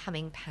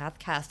upcoming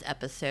Pathcast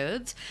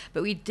episodes,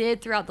 but we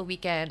did throughout the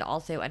weekend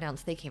also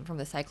announce they came from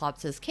the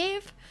Cyclops'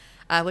 Cave,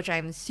 which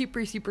I'm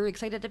super, super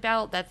excited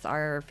about. That's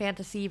our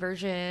fantasy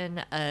version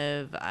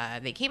of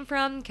They Came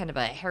From, kind of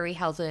a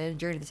Harryhausen,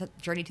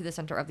 journey to the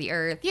center of the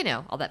earth,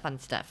 all that fun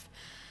stuff.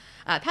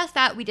 Past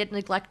that, we did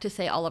neglect to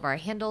say all of our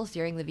handles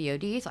during the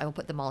VOD, so I will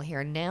put them all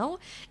here now.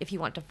 If you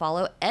want to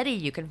follow Eddie,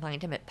 you can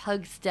find him at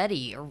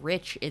Pugsteady.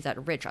 Rich is at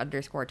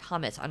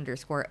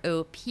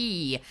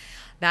Rich_Thomas_OP.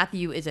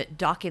 Matthew is at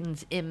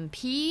Dawkins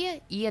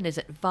MP. Ian is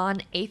at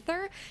Von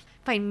Aether.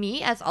 Find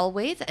me, as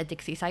always, at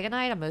Dixie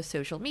Cyanide on most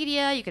social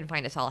media. You can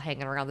find us all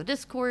hanging around the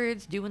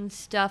Discords, doing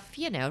stuff,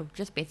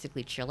 just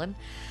basically chilling.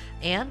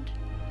 And,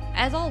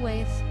 as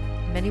always,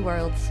 many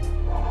worlds,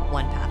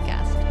 one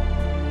Pathcast.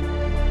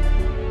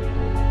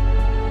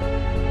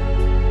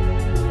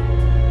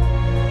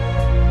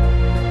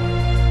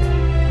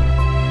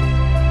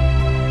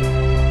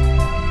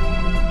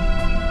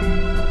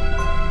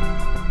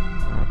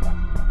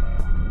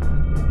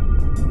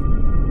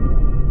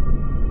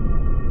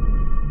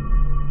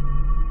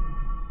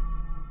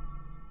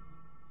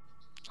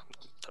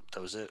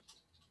 That was it.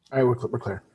 All right, we're clear.